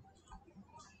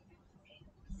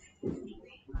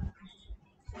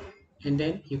 and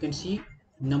then you can see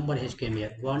number has came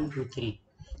here 1 2 3.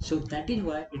 So that is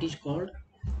why it is called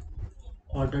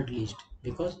ordered list,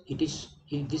 because this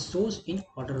shows in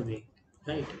order way,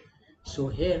 right? So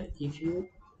here if you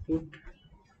put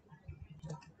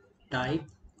type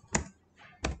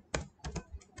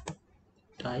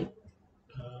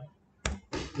uh,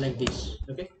 like this,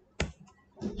 okay.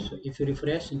 So if you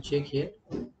refresh and check here,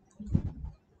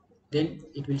 then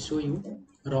it will show you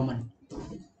Roman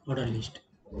order list.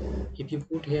 If you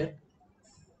put here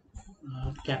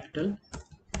capital,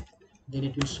 then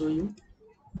it will show you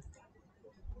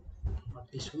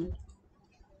this one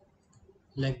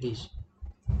like this.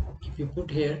 If you put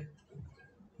here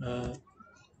uh,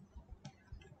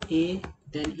 A,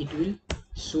 then it will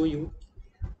show you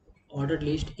ordered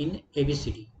list in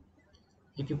ABCD.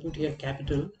 If you put here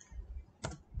capital,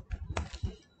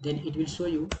 then it will show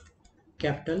you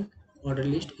capital order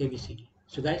list ABCD.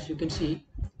 So guys, you can see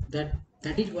that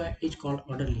That is why it's called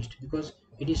order list, because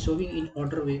it is showing in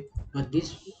order way. But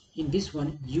this, in this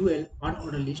one UL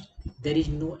unordered list, there is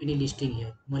no any listing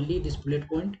here, only this bullet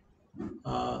point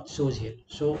shows here.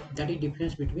 So that is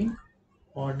difference between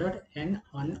ordered and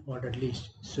unordered list.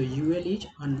 So UL is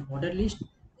unordered list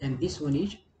and this one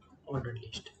is ordered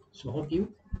list. So hope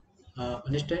you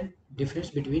understand difference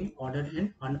between ordered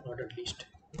and unordered list.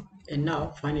 And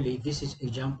now finally this is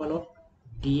example of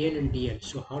DL and DL.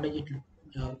 So how does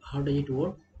it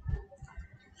work?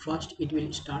 First it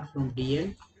will start from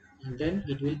DL and then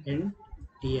it will end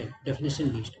DL,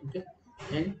 definition list. Okay,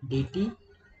 and DT.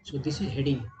 So this is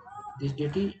heading, this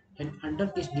DT, and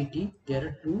under this DT there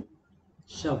are two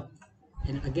sub,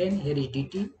 and again here is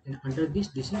DT, and under this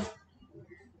is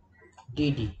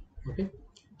DD. Okay,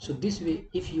 so this way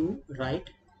if you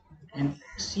write and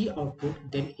see output,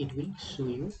 then it will show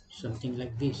you something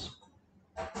like this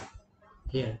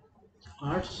here.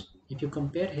 Arts, if you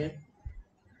compare here,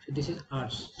 so this is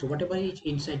arts, so whatever is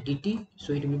inside DT,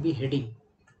 so it will be heading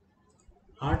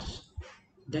arts.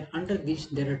 Then under this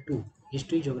there are two,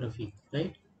 history, geography,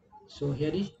 right? So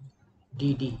here is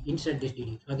DD, inside this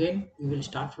DD again we will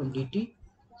start from DT,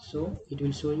 so it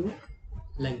will show you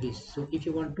like this. So if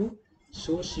you want to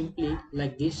show simply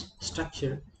like this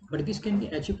structure, but this can be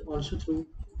achieved also through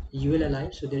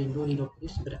ULLI, so there is no need of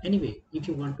this. But anyway, if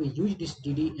you want to use this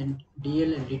DD and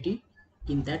DL and DT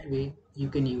in that way, you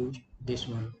can use this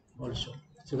one also.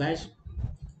 So guys,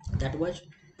 that was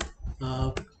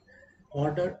uh,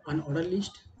 order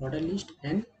list,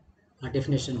 and a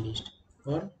definition list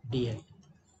or DL.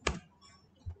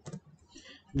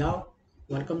 Now,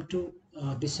 welcome to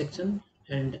this section,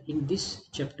 and in this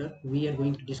chapter, we are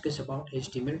going to discuss about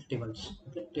HTML tables.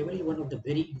 Okay, table is one of the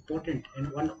very important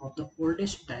and one of the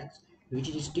oldest tags which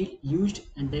is still used,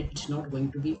 and that it's not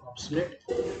going to be obsolete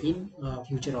in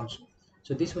future also.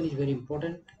 So this one is very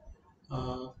important.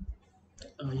 Uh,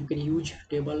 you can use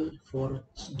table for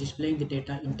displaying the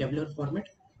data in tabular format.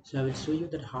 So I will show you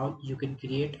that how you can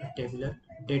create a tabular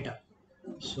data.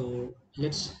 So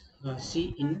let's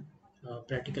see in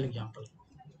practical example.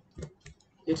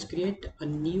 Let's create a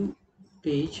new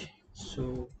page.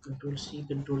 So Control C,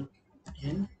 Control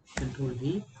N, Control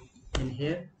V, and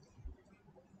here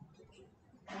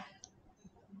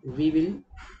we will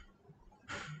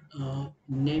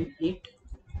name it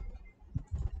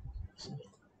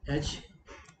as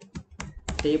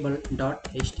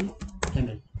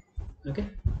table.html. Okay,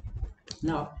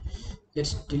 now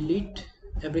let's delete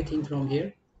everything from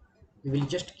here. We will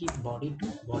just keep body to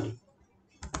body.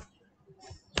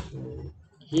 So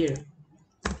here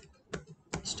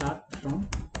start from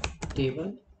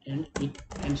table and it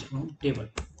ends from table,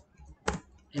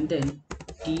 and then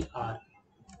tr,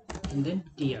 and then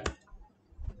tr,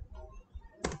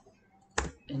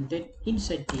 and then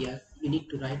inside tr we need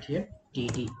to write here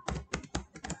td,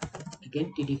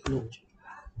 again td close,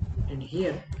 and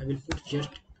here I will put just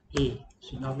a.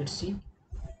 So now let's see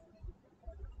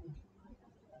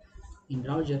in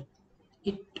browser,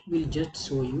 it will just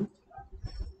show you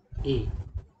a.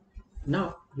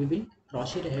 Now we will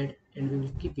proceed ahead and we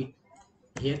will keep it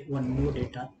here one more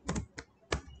data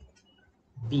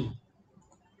b,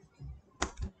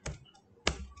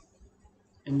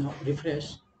 and now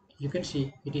refresh, you can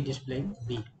see it is displaying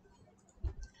b.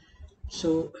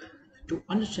 So to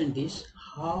understand this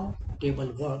how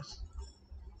table works,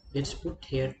 let's put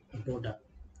here a border.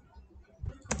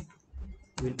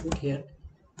 We'll put here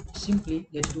simply,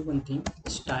 let's do one thing,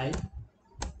 style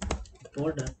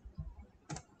border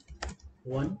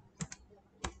 1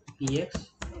 px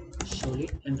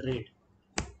solid and red.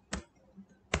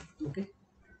 Okay,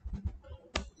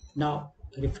 now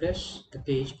refresh the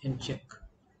page and check.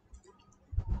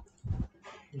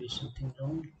 There is something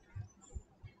wrong.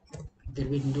 There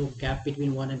will be no gap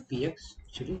between 1 and px.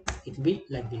 Actually it will be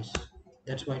like this,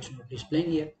 that's why it's not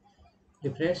displaying here.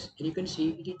 Refresh and you can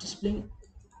see it is displaying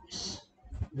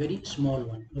very small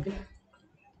one. Okay,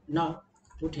 now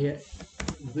put here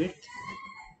width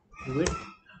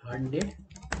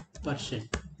 100%.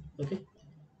 Okay,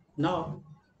 now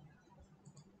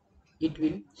it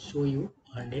will show you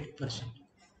 100%.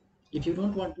 If you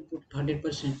don't want to put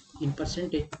 100% in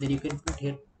percentage, then you can put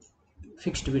here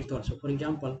fixed width also. For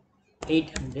example,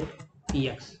 800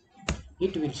 px,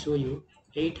 it will show you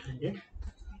 800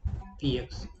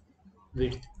 px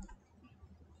width.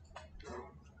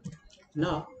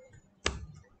 Now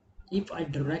if I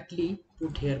directly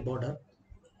put here border,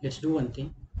 let's do one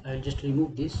thing, I will just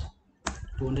remove this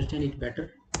to understand it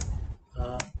better.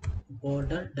 uh,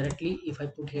 Border directly, if I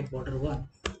put here border 1,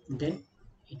 then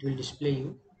it will display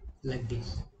you like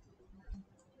this.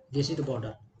 This is the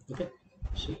border. Okay,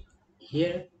 so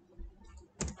here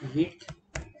width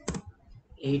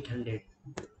 800.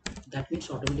 That means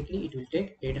automatically it will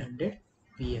take 800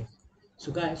 px.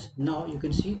 So guys, now you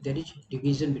can see there is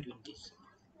division between this.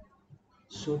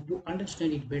 So to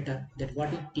understand it better, that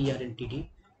what is tr and td,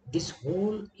 this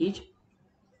whole is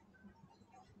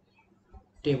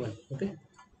table, okay,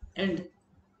 and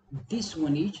this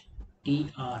one is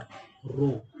tr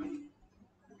row.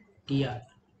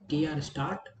 Tr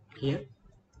start here.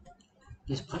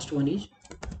 This first one is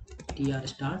tr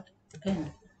start,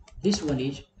 and this one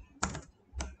is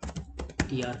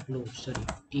tr close. Sorry,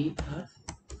 tr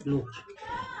close.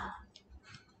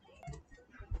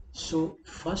 So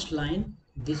first line,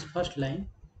 this first line,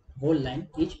 whole line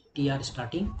is tr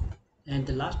starting, and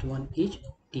the last one is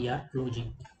tr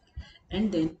closing.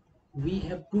 And then we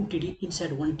have two td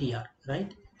inside one tr,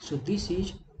 right? So this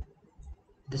is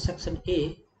the section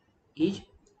A is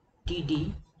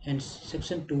td, and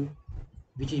section 2,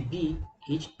 which is B,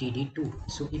 is td2.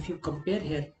 So if you compare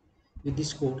here with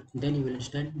this code, then you will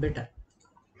understand better.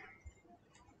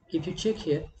 If you check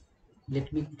here,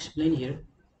 let me explain here.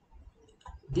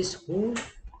 This whole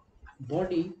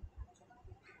body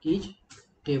is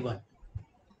table,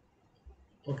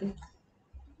 okay,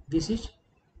 this is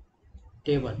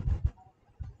table,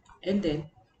 and then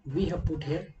we have put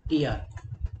here tr.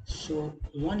 So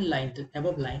one line, the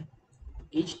above line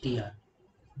is tr,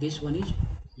 this one is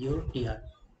your tr,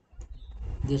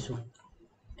 this one,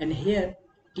 and here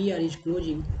tr is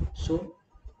closing. So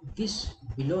this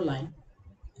below line,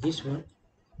 this one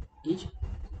is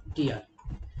tr.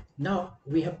 Now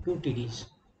we have two tds,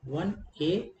 one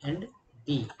a and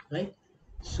b, right?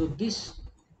 So this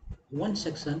one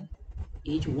section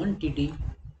is one td,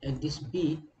 and this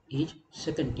b is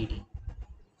second td,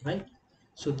 right?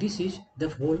 So this is the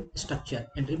whole structure.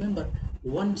 And remember,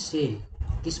 one cell,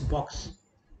 this box,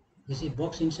 this is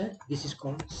box inside, this is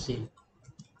called cell.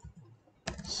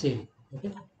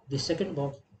 Okay, the second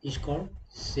box is called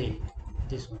cell,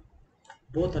 this one,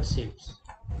 both are cells.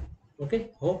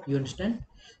 Okay, hope you understand.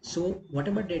 So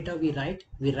whatever data we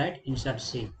write inside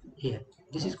cell here,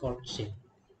 this is called cell.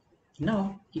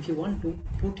 Now if you want to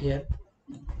put here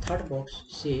third box,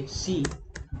 say C,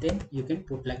 then you can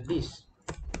put like this.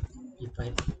 If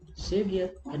I save here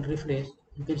and refresh,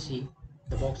 you can see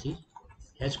the box is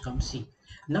has come C.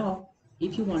 Now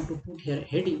if you want to put here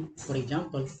heading, for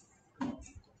example,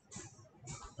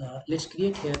 let's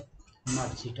create here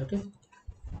mark sheet. Okay,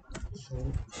 so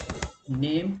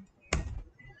name,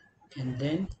 and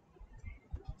then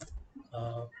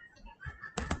uh,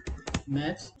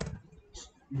 maths,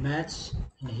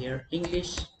 and here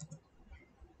English,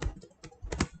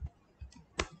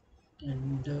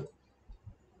 and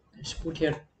let's put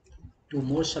here two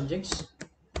more subjects,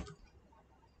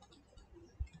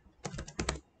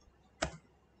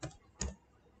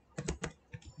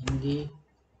 Hindi,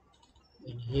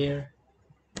 and here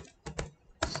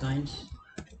science,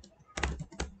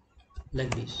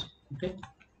 like this. Okay,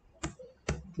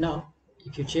 now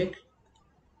if you check,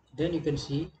 then you can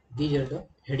see these are the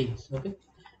headings. Okay,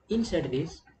 inside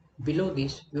this, below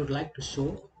this, we would like to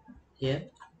show here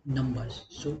numbers.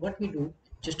 So what we do,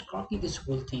 just copy this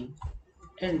whole thing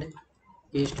and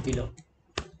paste below.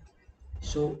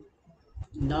 So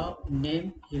now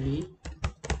name will be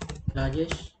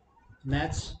Rajesh,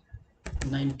 maths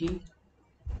 90,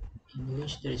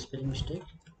 English, there is spelling mistake,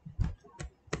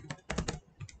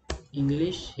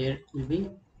 English here will be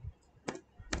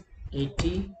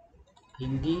 80,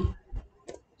 Hindi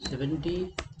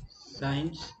 70,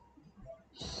 science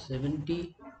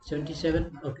 70,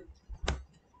 77. Okay,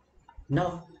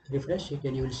 now refresh it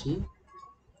and you will see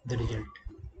the result.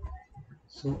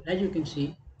 So as you can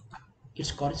see,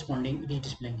 it's corresponding, it is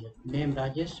displaying here, name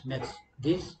Rajesh, maths,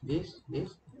 this.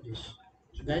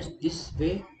 So guys, this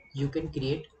way you can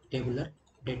create tabular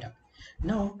data.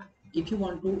 Now if you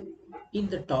want to, in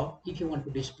the top, if you want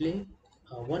to display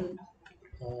one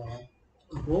uh,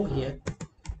 row here,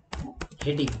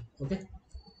 heading, okay,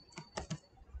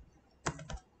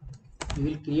 you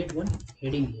will create one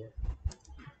heading here,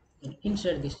 and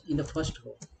inside this, in the first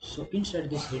row, so inside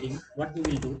this heading, what we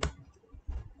will do,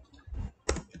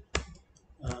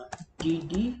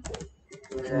 td,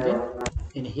 and then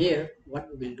in here what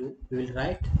we will do, we will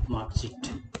write mark sheet.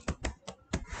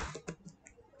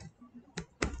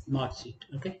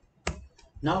 Okay,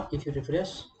 now if you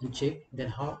refresh and check, then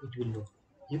how it will look,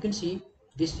 you can see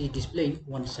this is displaying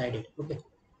one-sided. Okay,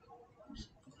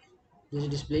 this is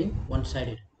displaying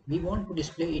one-sided. We want to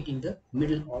display it in the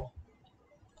middle of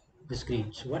the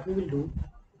screen. So what we will do,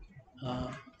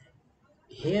 uh,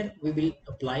 here we will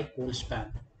apply col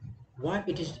span. Why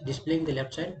it is displaying the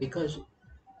left side? Because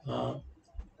uh,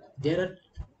 there are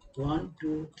 1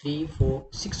 2 3 4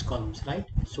 6 columns, right?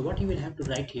 So what you will have to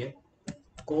write here,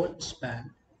 col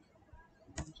span,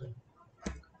 sorry,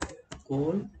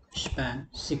 col span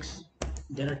 6.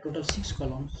 There are total 6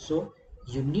 columns, so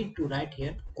you need to write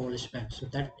here col span.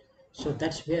 So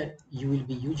that's where you will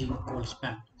be using col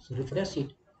span. So refresh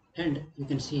it and you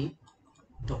can see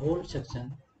the whole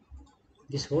section.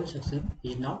 This whole section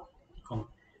is now gone.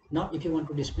 Now if you want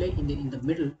to display in the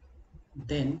middle,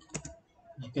 then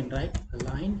you can write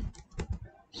align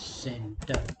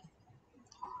center.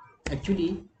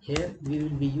 Actually here we will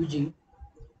be using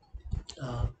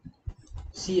uh,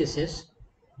 CSS,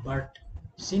 but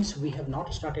since we have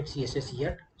not started CSS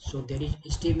yet, so there is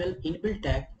HTML inbuilt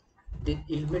tag, the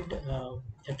inbuilt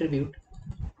attribute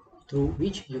through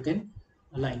which you can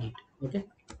align it. Okay,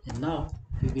 and now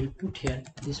we will put here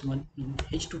this one in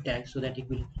H2 tag so that it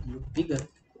will look bigger.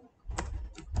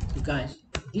 So guys,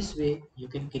 this way you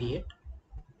can create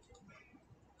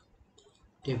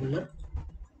tabular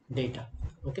data.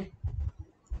 Okay,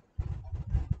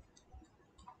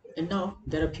 and now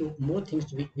there are a few more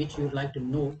things which you would like to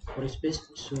know for a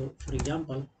space. So for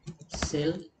example,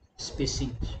 cell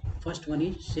spacing. First one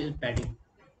is cell padding.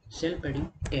 Cell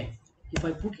padding 10. If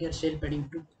I put here cell padding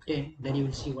to 10, then you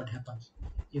will see what happens.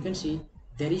 You can see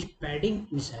there is padding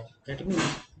inside. That means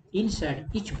inside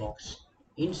each box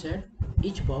 10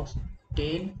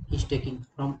 is taking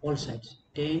from all sides.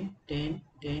 10 10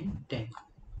 10 10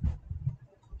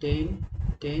 10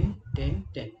 10 10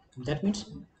 10. That means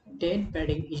 10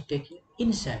 padding is taking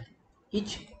inside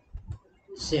each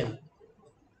cell.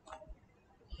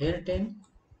 Here 10,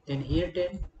 then here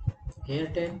 10,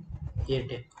 here 10, here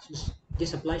 10. So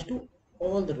this applies to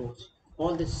all the rows,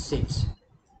 all the cells.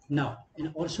 Now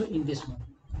and also in this one.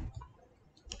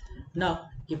 Now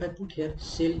if I put here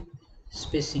cell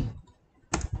spacing,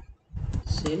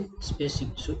 so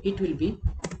it will be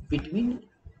between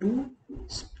two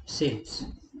cells,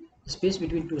 space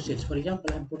between two cells. For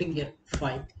example, I'm putting here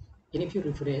 5, and if you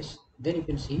refresh, then you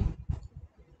can see,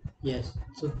 yes,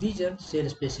 so these are cell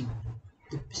spacing.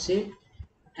 The cell,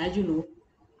 as you know,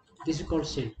 this is called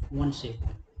cell, one cell.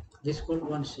 This is called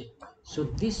one cell. So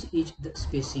this is the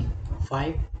spacing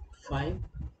 5 5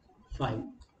 5,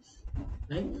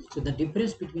 right? So the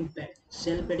difference between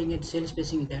cell padding and cell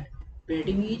spacing is that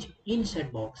padding is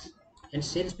inside box and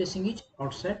cell spacing is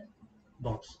outside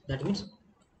box. That means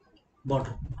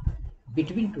border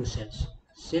between two cells.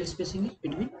 Cell spacing is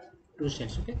between two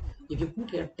cells. Okay. If you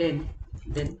put here 10,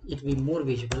 then it will be more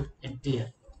visible and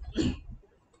clear.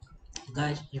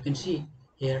 Guys, you can see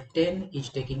here 10 is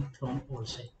taking from all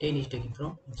side. 10 is taking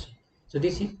from all side. So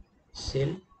this is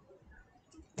cell.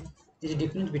 This is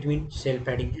difference between cell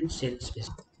padding and cell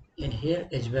spacing. And here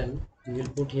as well, we will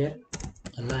put here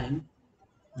align,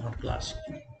 not class,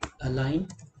 align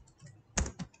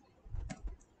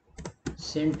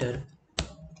center.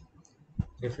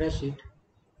 Refresh it.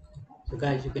 So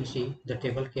guys, you can see the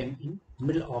table came in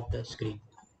middle of the screen.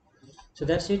 So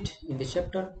that's it in this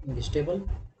chapter, in this table.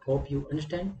 Hope you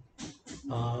understand.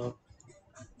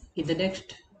 In the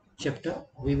next chapter,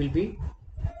 we will be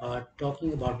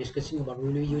discussing about, we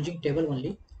will be using table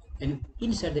only, and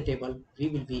inside the table, we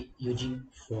will be using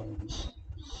forms.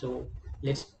 So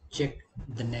let's check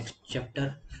the next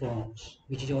chapter, forms,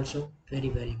 which is also very,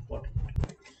 very important.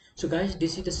 So guys,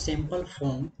 this is the sample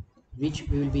form which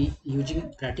we will be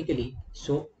using practically.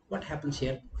 So what happens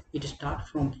here, it starts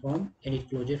from form and it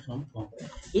closes from form.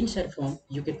 Inside form,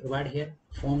 you can provide here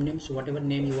form name, so whatever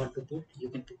name you want to put, you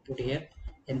can put here,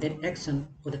 and then action.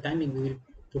 For the timing, we will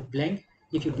put blank.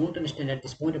 If you don't understand at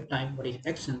this point of time what is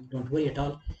action, don't worry at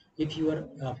all. If you are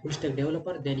a full stack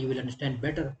developer, then you will understand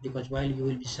better, because while you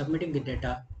will be submitting the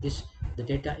data, the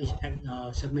data is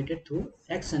submitted through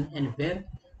action, and where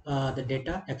the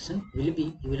data action will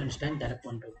be, you will understand that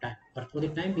point of time. But for the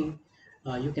time being,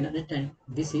 you can understand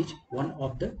this is one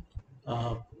of the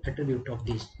attribute of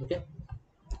this. Okay,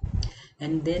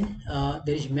 and then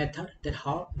there is method, that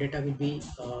how data will be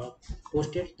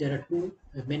posted. There are two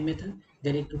main methods.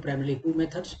 There are primarily two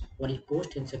methods. One is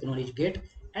post and second one is get.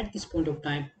 At this point of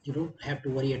time, you don't have to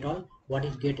worry at all what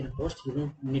is get and post. You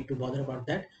don't need to bother about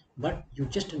that, but you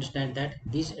just understand that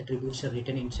these attributes are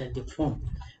written inside the form.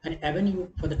 And even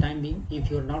you, for the time being, if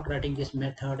you're not writing this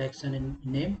method, action and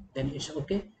name, then it's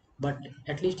okay, but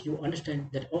at least you understand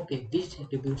that okay, these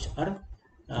attributes are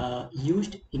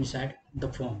used inside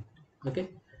the form. Okay,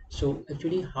 so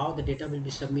actually how the data will be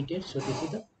submitted, so this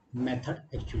is the method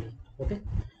actually. Okay,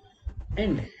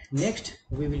 and next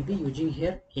we will be using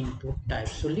here input type.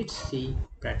 So let's see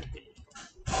practically.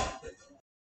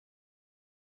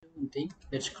 One thing,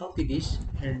 let's copy this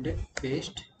and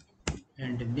paste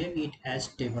and name it as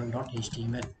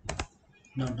table.html.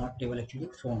 no, not table, actually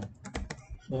form.html.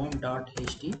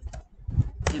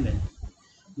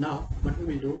 Now what we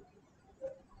will do,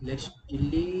 let's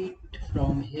delete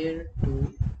from here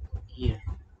to here.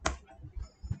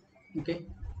 Okay,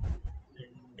 and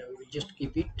we will just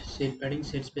keep it cell padding,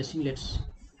 cell spacing, let's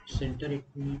center it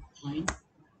will be fine.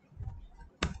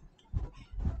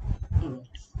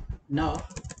 Alright, now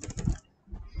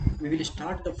we will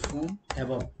start the form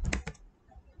above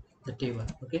the table.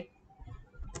 Okay,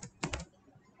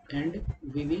 and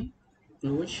we will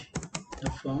close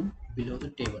the form below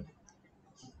the table.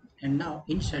 And now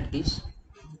inside this,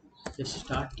 let's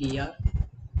start tr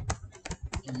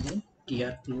and then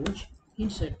tr close.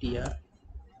 Inside tr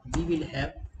we will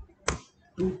have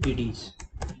two tds,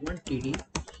 one td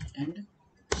and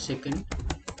second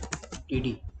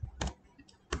td.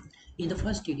 In the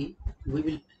first td we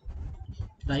will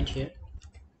write here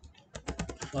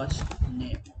first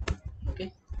name.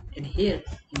 Okay, and here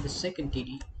in the second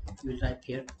td we will write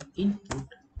here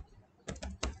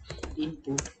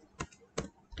input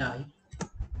type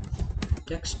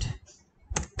text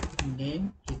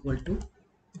name equal to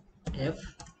f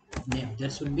name. There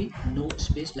should be no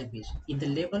space like this. In the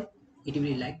label it will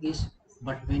be like this,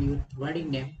 but when you are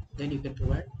providing name, then you can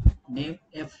provide name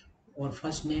f or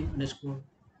first name underscore,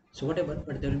 so whatever,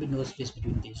 but there will be no space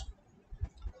between these.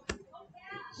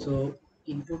 So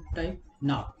input type.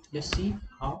 Now let's see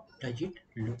how does it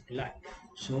look like.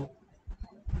 So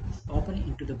open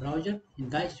into the browser,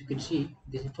 and guys, you can see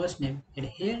this is first name, and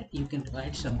here you can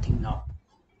write something now.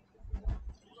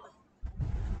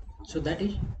 So that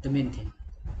is the main thing.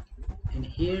 And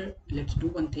here let's do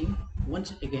one thing.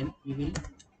 Once again we will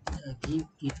give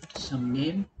it some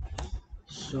name.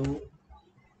 So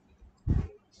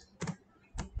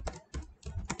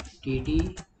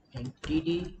td and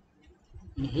td,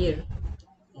 and here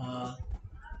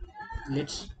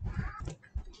let's,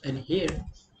 and here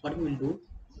what we will do,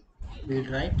 we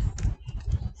will write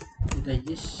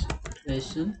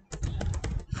registration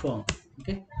form.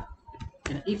 Okay,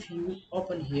 and if you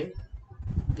open here,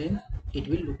 then it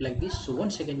will look like this. So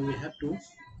once again we will have to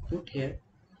put here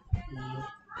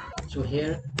so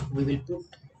here we will put,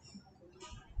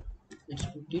 let's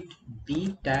put it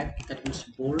b tag, that means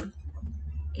bold,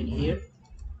 and here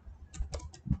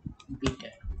b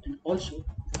tag, and also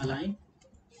align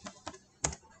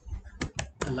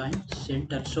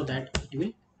center so that it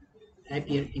will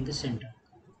appear in the center.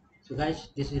 So guys,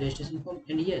 this is registration form.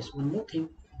 And yes, one more thing,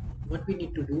 what we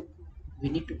need to do, we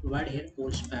need to provide here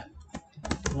whole span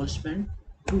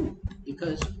 2,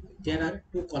 because there are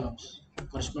two columns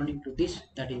corresponding to this.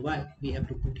 That is why we have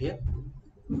to put here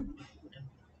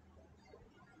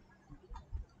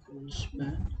whole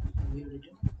span. We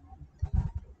written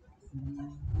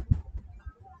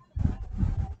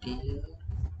dear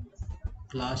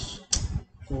class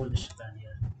whole span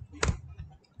here,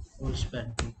 whole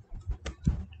span 2,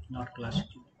 not class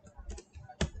 2.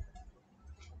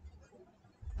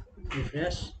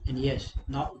 Refresh, and yes,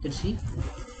 now you can see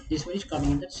this one is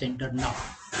coming in the center now.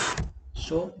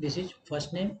 So this is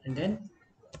first name, and then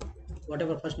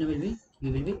whatever first name will be,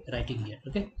 we will be writing here.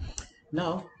 Okay,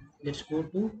 now let's go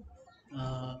to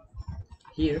uh,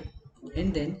 here,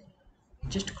 and then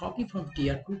just copy from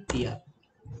tr to tr,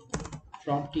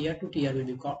 from tr to tr will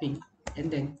be copying, and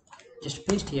then just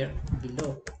paste here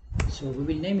below. So we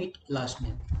will name it last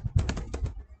name,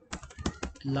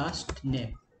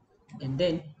 and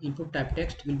then input type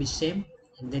text will be same,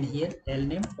 and then here l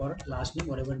name or last name,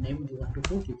 whatever name you want to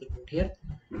put, you can put here,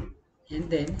 and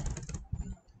then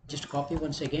just copy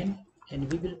once again,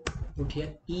 and we will put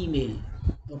here email.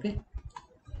 Okay,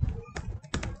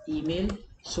 email.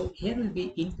 So here will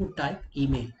be input type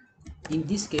email. In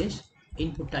this case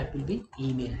input type will be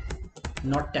email,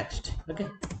 not text. Okay,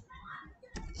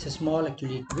 it's a small,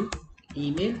 actually it will be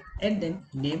email, and then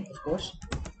name, of course,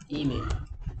 email,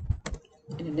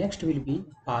 and the next will be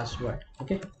password.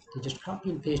 Okay, so just copy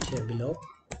and paste here below,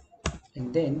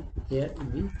 and then here will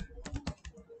be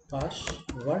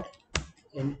password,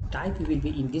 and type will be,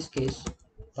 in this case,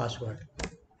 password.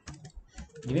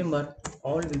 Remember,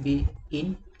 all will be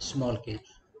in small case,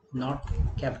 not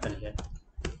capital here.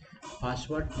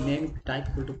 Password name type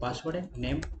equal to password, and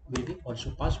name will be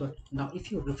also password. Now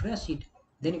if you refresh it,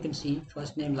 then you can see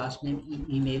first name, last name,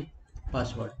 email,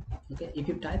 password. Okay, if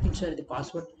you type inside the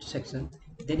password section,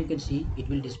 then you can see it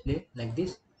will display like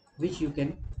this, which you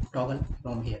can toggle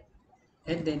from here,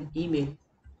 and then email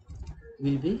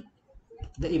will be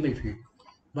the email field,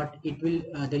 but it will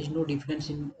there is no difference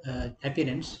in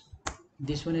appearance.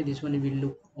 This one and this one will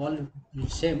look all the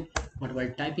same, but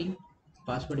while typing,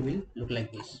 password will look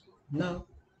like this. Now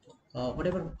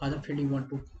whatever other field you want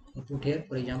to put here,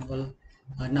 for example,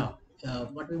 now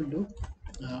what we will do,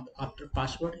 after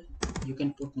password you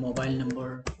can put mobile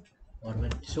number or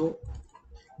when. So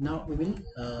now we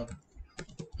will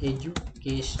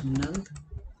educational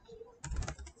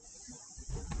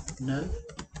null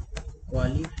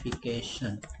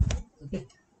qualification. Okay,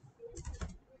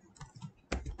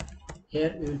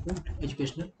 here we will put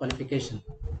educational qualification.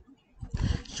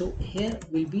 So here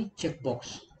will be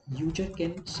checkbox. User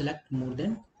can select more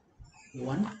than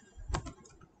one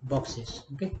boxes.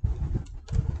 Okay,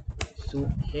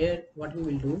 so here what we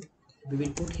will do, we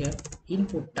will put here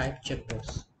input type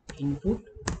checkbox. Input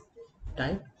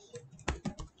type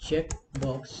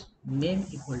checkbox name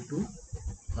equal to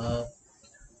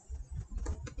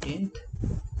 10th,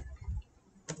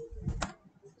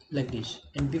 like this,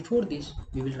 and before this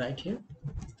we will write here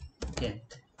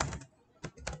 10th,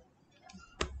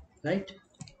 right?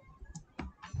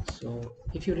 So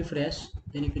if you refresh,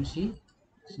 then you can see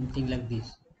something like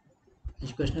this,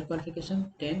 educational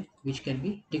qualification 10, which can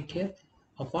be ticked here.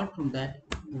 Apart from that,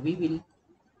 we will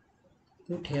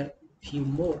put here few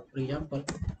more, for example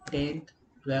 10th,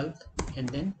 12th, and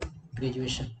then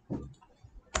graduation.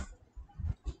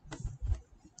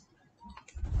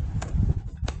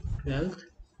 12th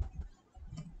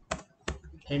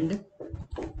and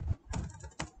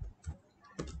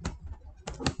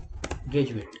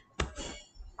graduate.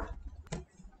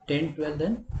 10, 12,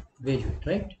 and graduate,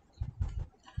 right?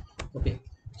 Okay,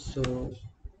 so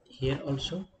here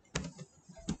also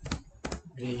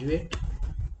graduate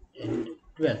and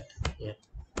 12th here,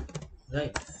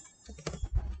 right?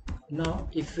 Now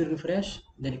if we refresh,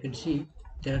 then you can see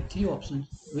there are three options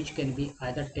which can be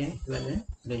either 10, 12, and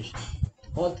graduation.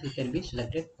 All three can be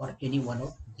selected for any one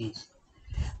of these.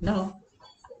 Now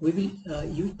we will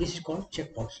use, this is called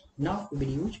checkbox. Now we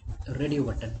will use radio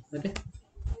button. Okay,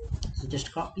 so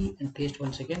just copy and paste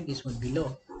once again this one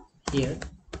below here,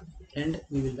 and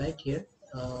we will write here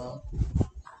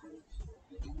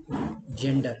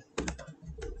gender.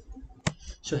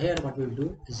 So here what we will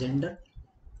do, gender,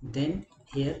 then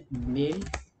here male,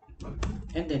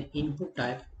 and then input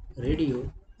type radio,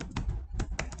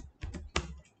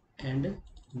 and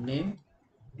name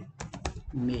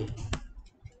male.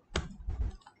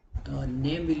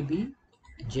 Name will be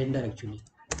gender actually,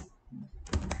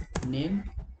 name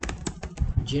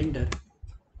gender,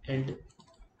 and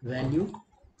value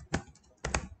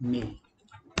male.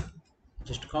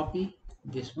 Just copy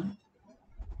this one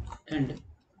and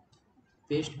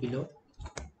paste below.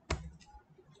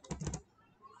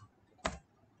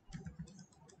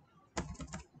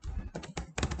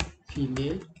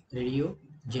 Female radio,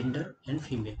 gender, and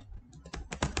female.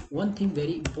 One thing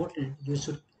very important you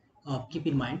should keep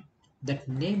in mind, that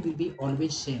name will be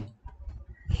always same.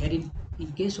 Here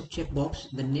in case of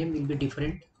checkbox, the name will be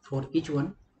different for each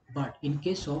one, but in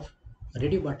case of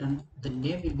radio button, the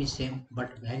name will be same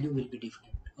but value will be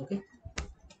different. Okay,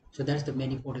 so that's the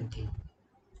main important thing.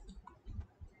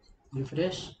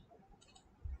 Refresh,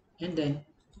 and then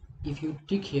if you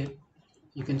tick here,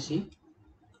 you can see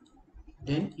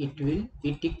then it will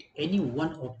be ticked any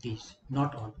one of these,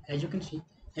 not all. As you can see,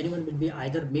 anyone will be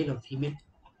either male or female.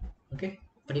 Okay,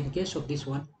 but in case of this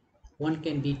one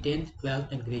can be 10th,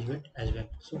 12th, and graduate as well.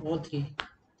 So all three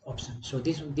options. So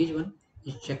this one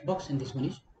is checkbox and this one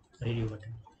is radio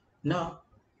button. Now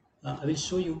I will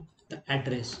show you the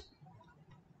address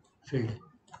field,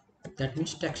 that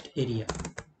means text area.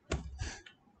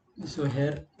 So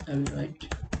here I will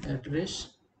write address,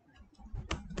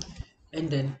 and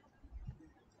then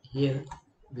here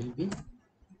will be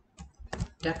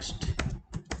text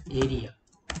area.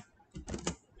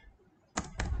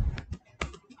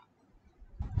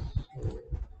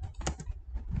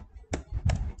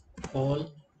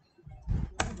 Call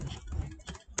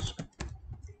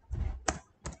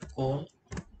call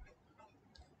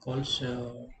calls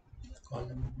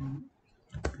column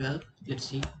 12, let's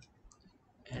see,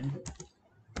 and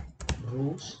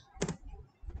rows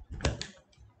 12.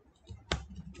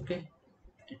 Okay,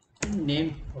 and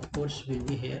name of course will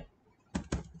be here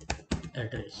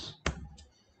address.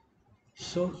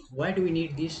 So why do we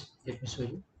need this? Let me show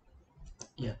you.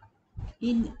 Yeah,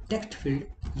 in text field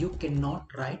you cannot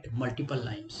write multiple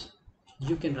lines,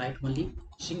 you can write only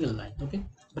single line. Okay,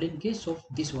 but in case of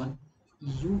this one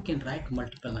you can write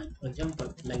multiple lines, for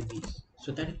example like this.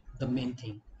 So that is the main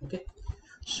thing. Okay,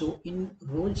 so in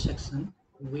row section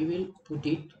we will put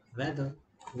it rather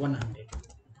 100.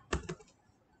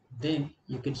 Then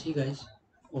you can see guys,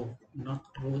 oh not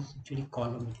rows, actually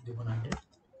column will be 100,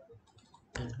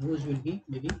 and rows will be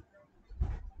maybe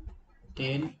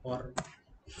 10 or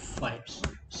 5,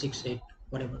 6, 8,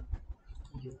 whatever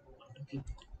you want to keep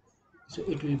it. So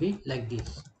it will be like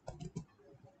this.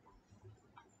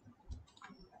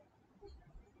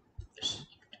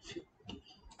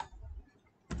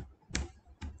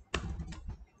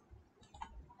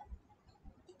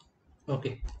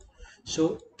 Okay,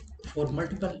 so for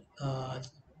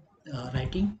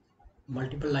writing,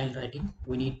 multiple line writing,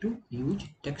 we need to use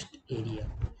text area.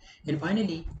 And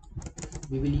finally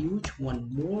we will use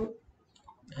one more,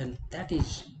 and that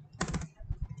is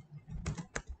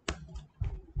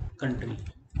country.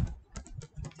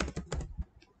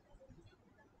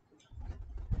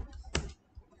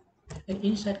 And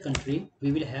inside country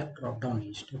we will have drop down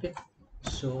list. Okay,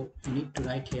 so you need to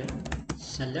write here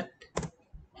select,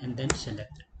 and then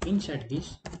select. Inside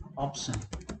this option,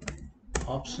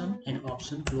 and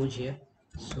option close here.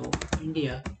 So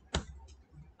India,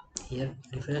 here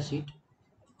refresh it,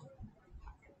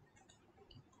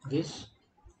 this,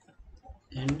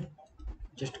 and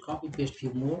just copy paste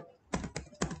few more.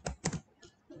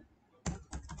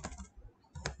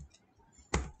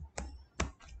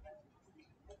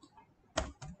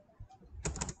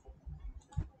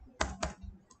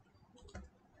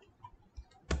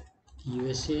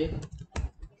 USA,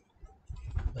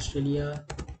 Australia,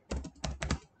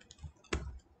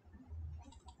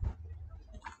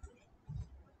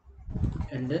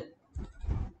 and then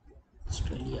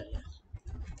Australia, yes.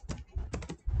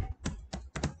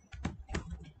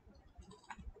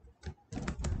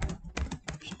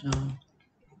 Pakistan,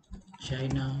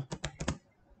 China,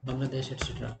 Bangladesh,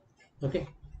 etc. Okay,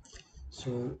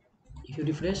 so if you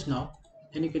refresh now,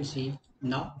 then you can see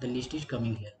now the list is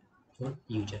coming here for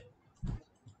user.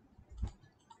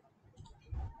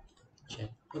 Check.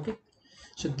 Okay,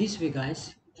 so this way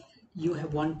guys, you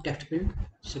have one text field,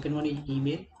 second one is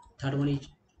email, third one is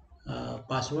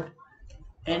password,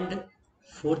 and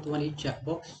fourth one is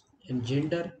checkbox, and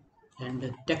gender, and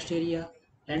text area,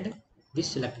 and this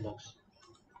select box.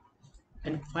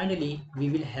 And finally we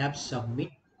will have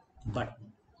submit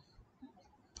button.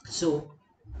 So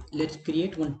let's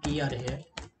create one tr here,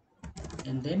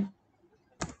 and then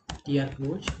tr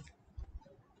close,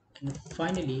 and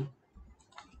finally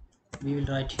we will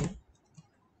write here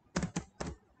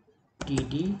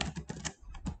td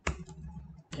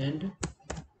and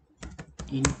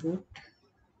input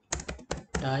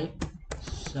type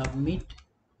submit,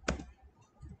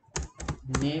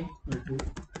 name equal to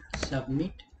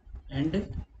submit,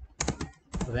 and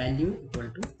value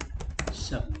equal to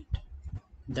submit.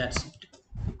 That's it.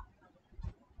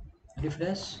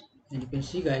 Refresh, and you can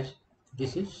see guys,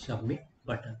 this is submit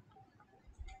button.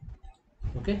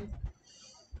 Okay,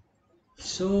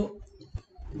 so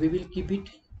we will keep it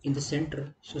in the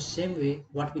center. So same way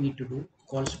what we need to do,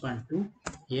 call span 2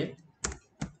 here,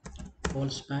 call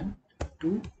span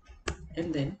 2,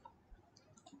 and then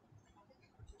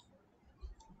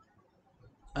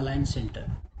align center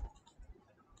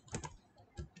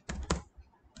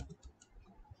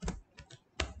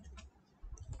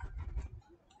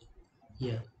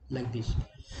here like this.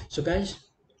 So guys,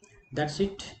 that's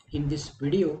it in this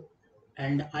video.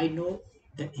 And I know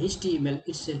the HTML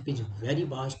itself is very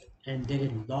vast, and there is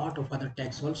a lot of other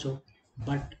tags also,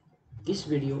 but this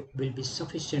video will be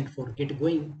sufficient for get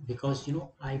going, because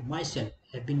I myself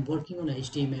have been working on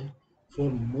HTML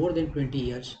for more than 20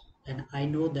 years, and I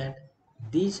know that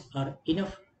these are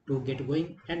enough to get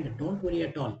going. And don't worry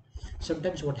at all.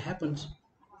 Sometimes what happens,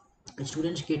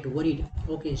 students get worried,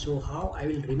 okay, so how I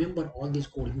will remember all this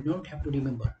code? You don't have to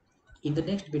remember. In the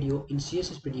next video, in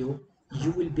CSS video,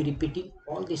 you will be repeating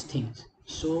all these things,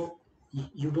 so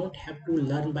you don't have to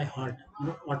learn by heart.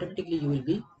 Automatically you will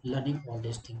be learning all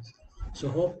these things. So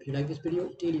hope you like this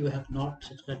video. Still you have not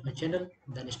subscribed my channel,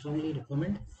 then I strongly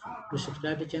recommend to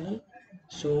subscribe the channel.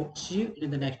 So see you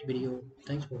in the next video.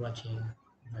 Thanks for watching.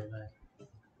 Bye bye.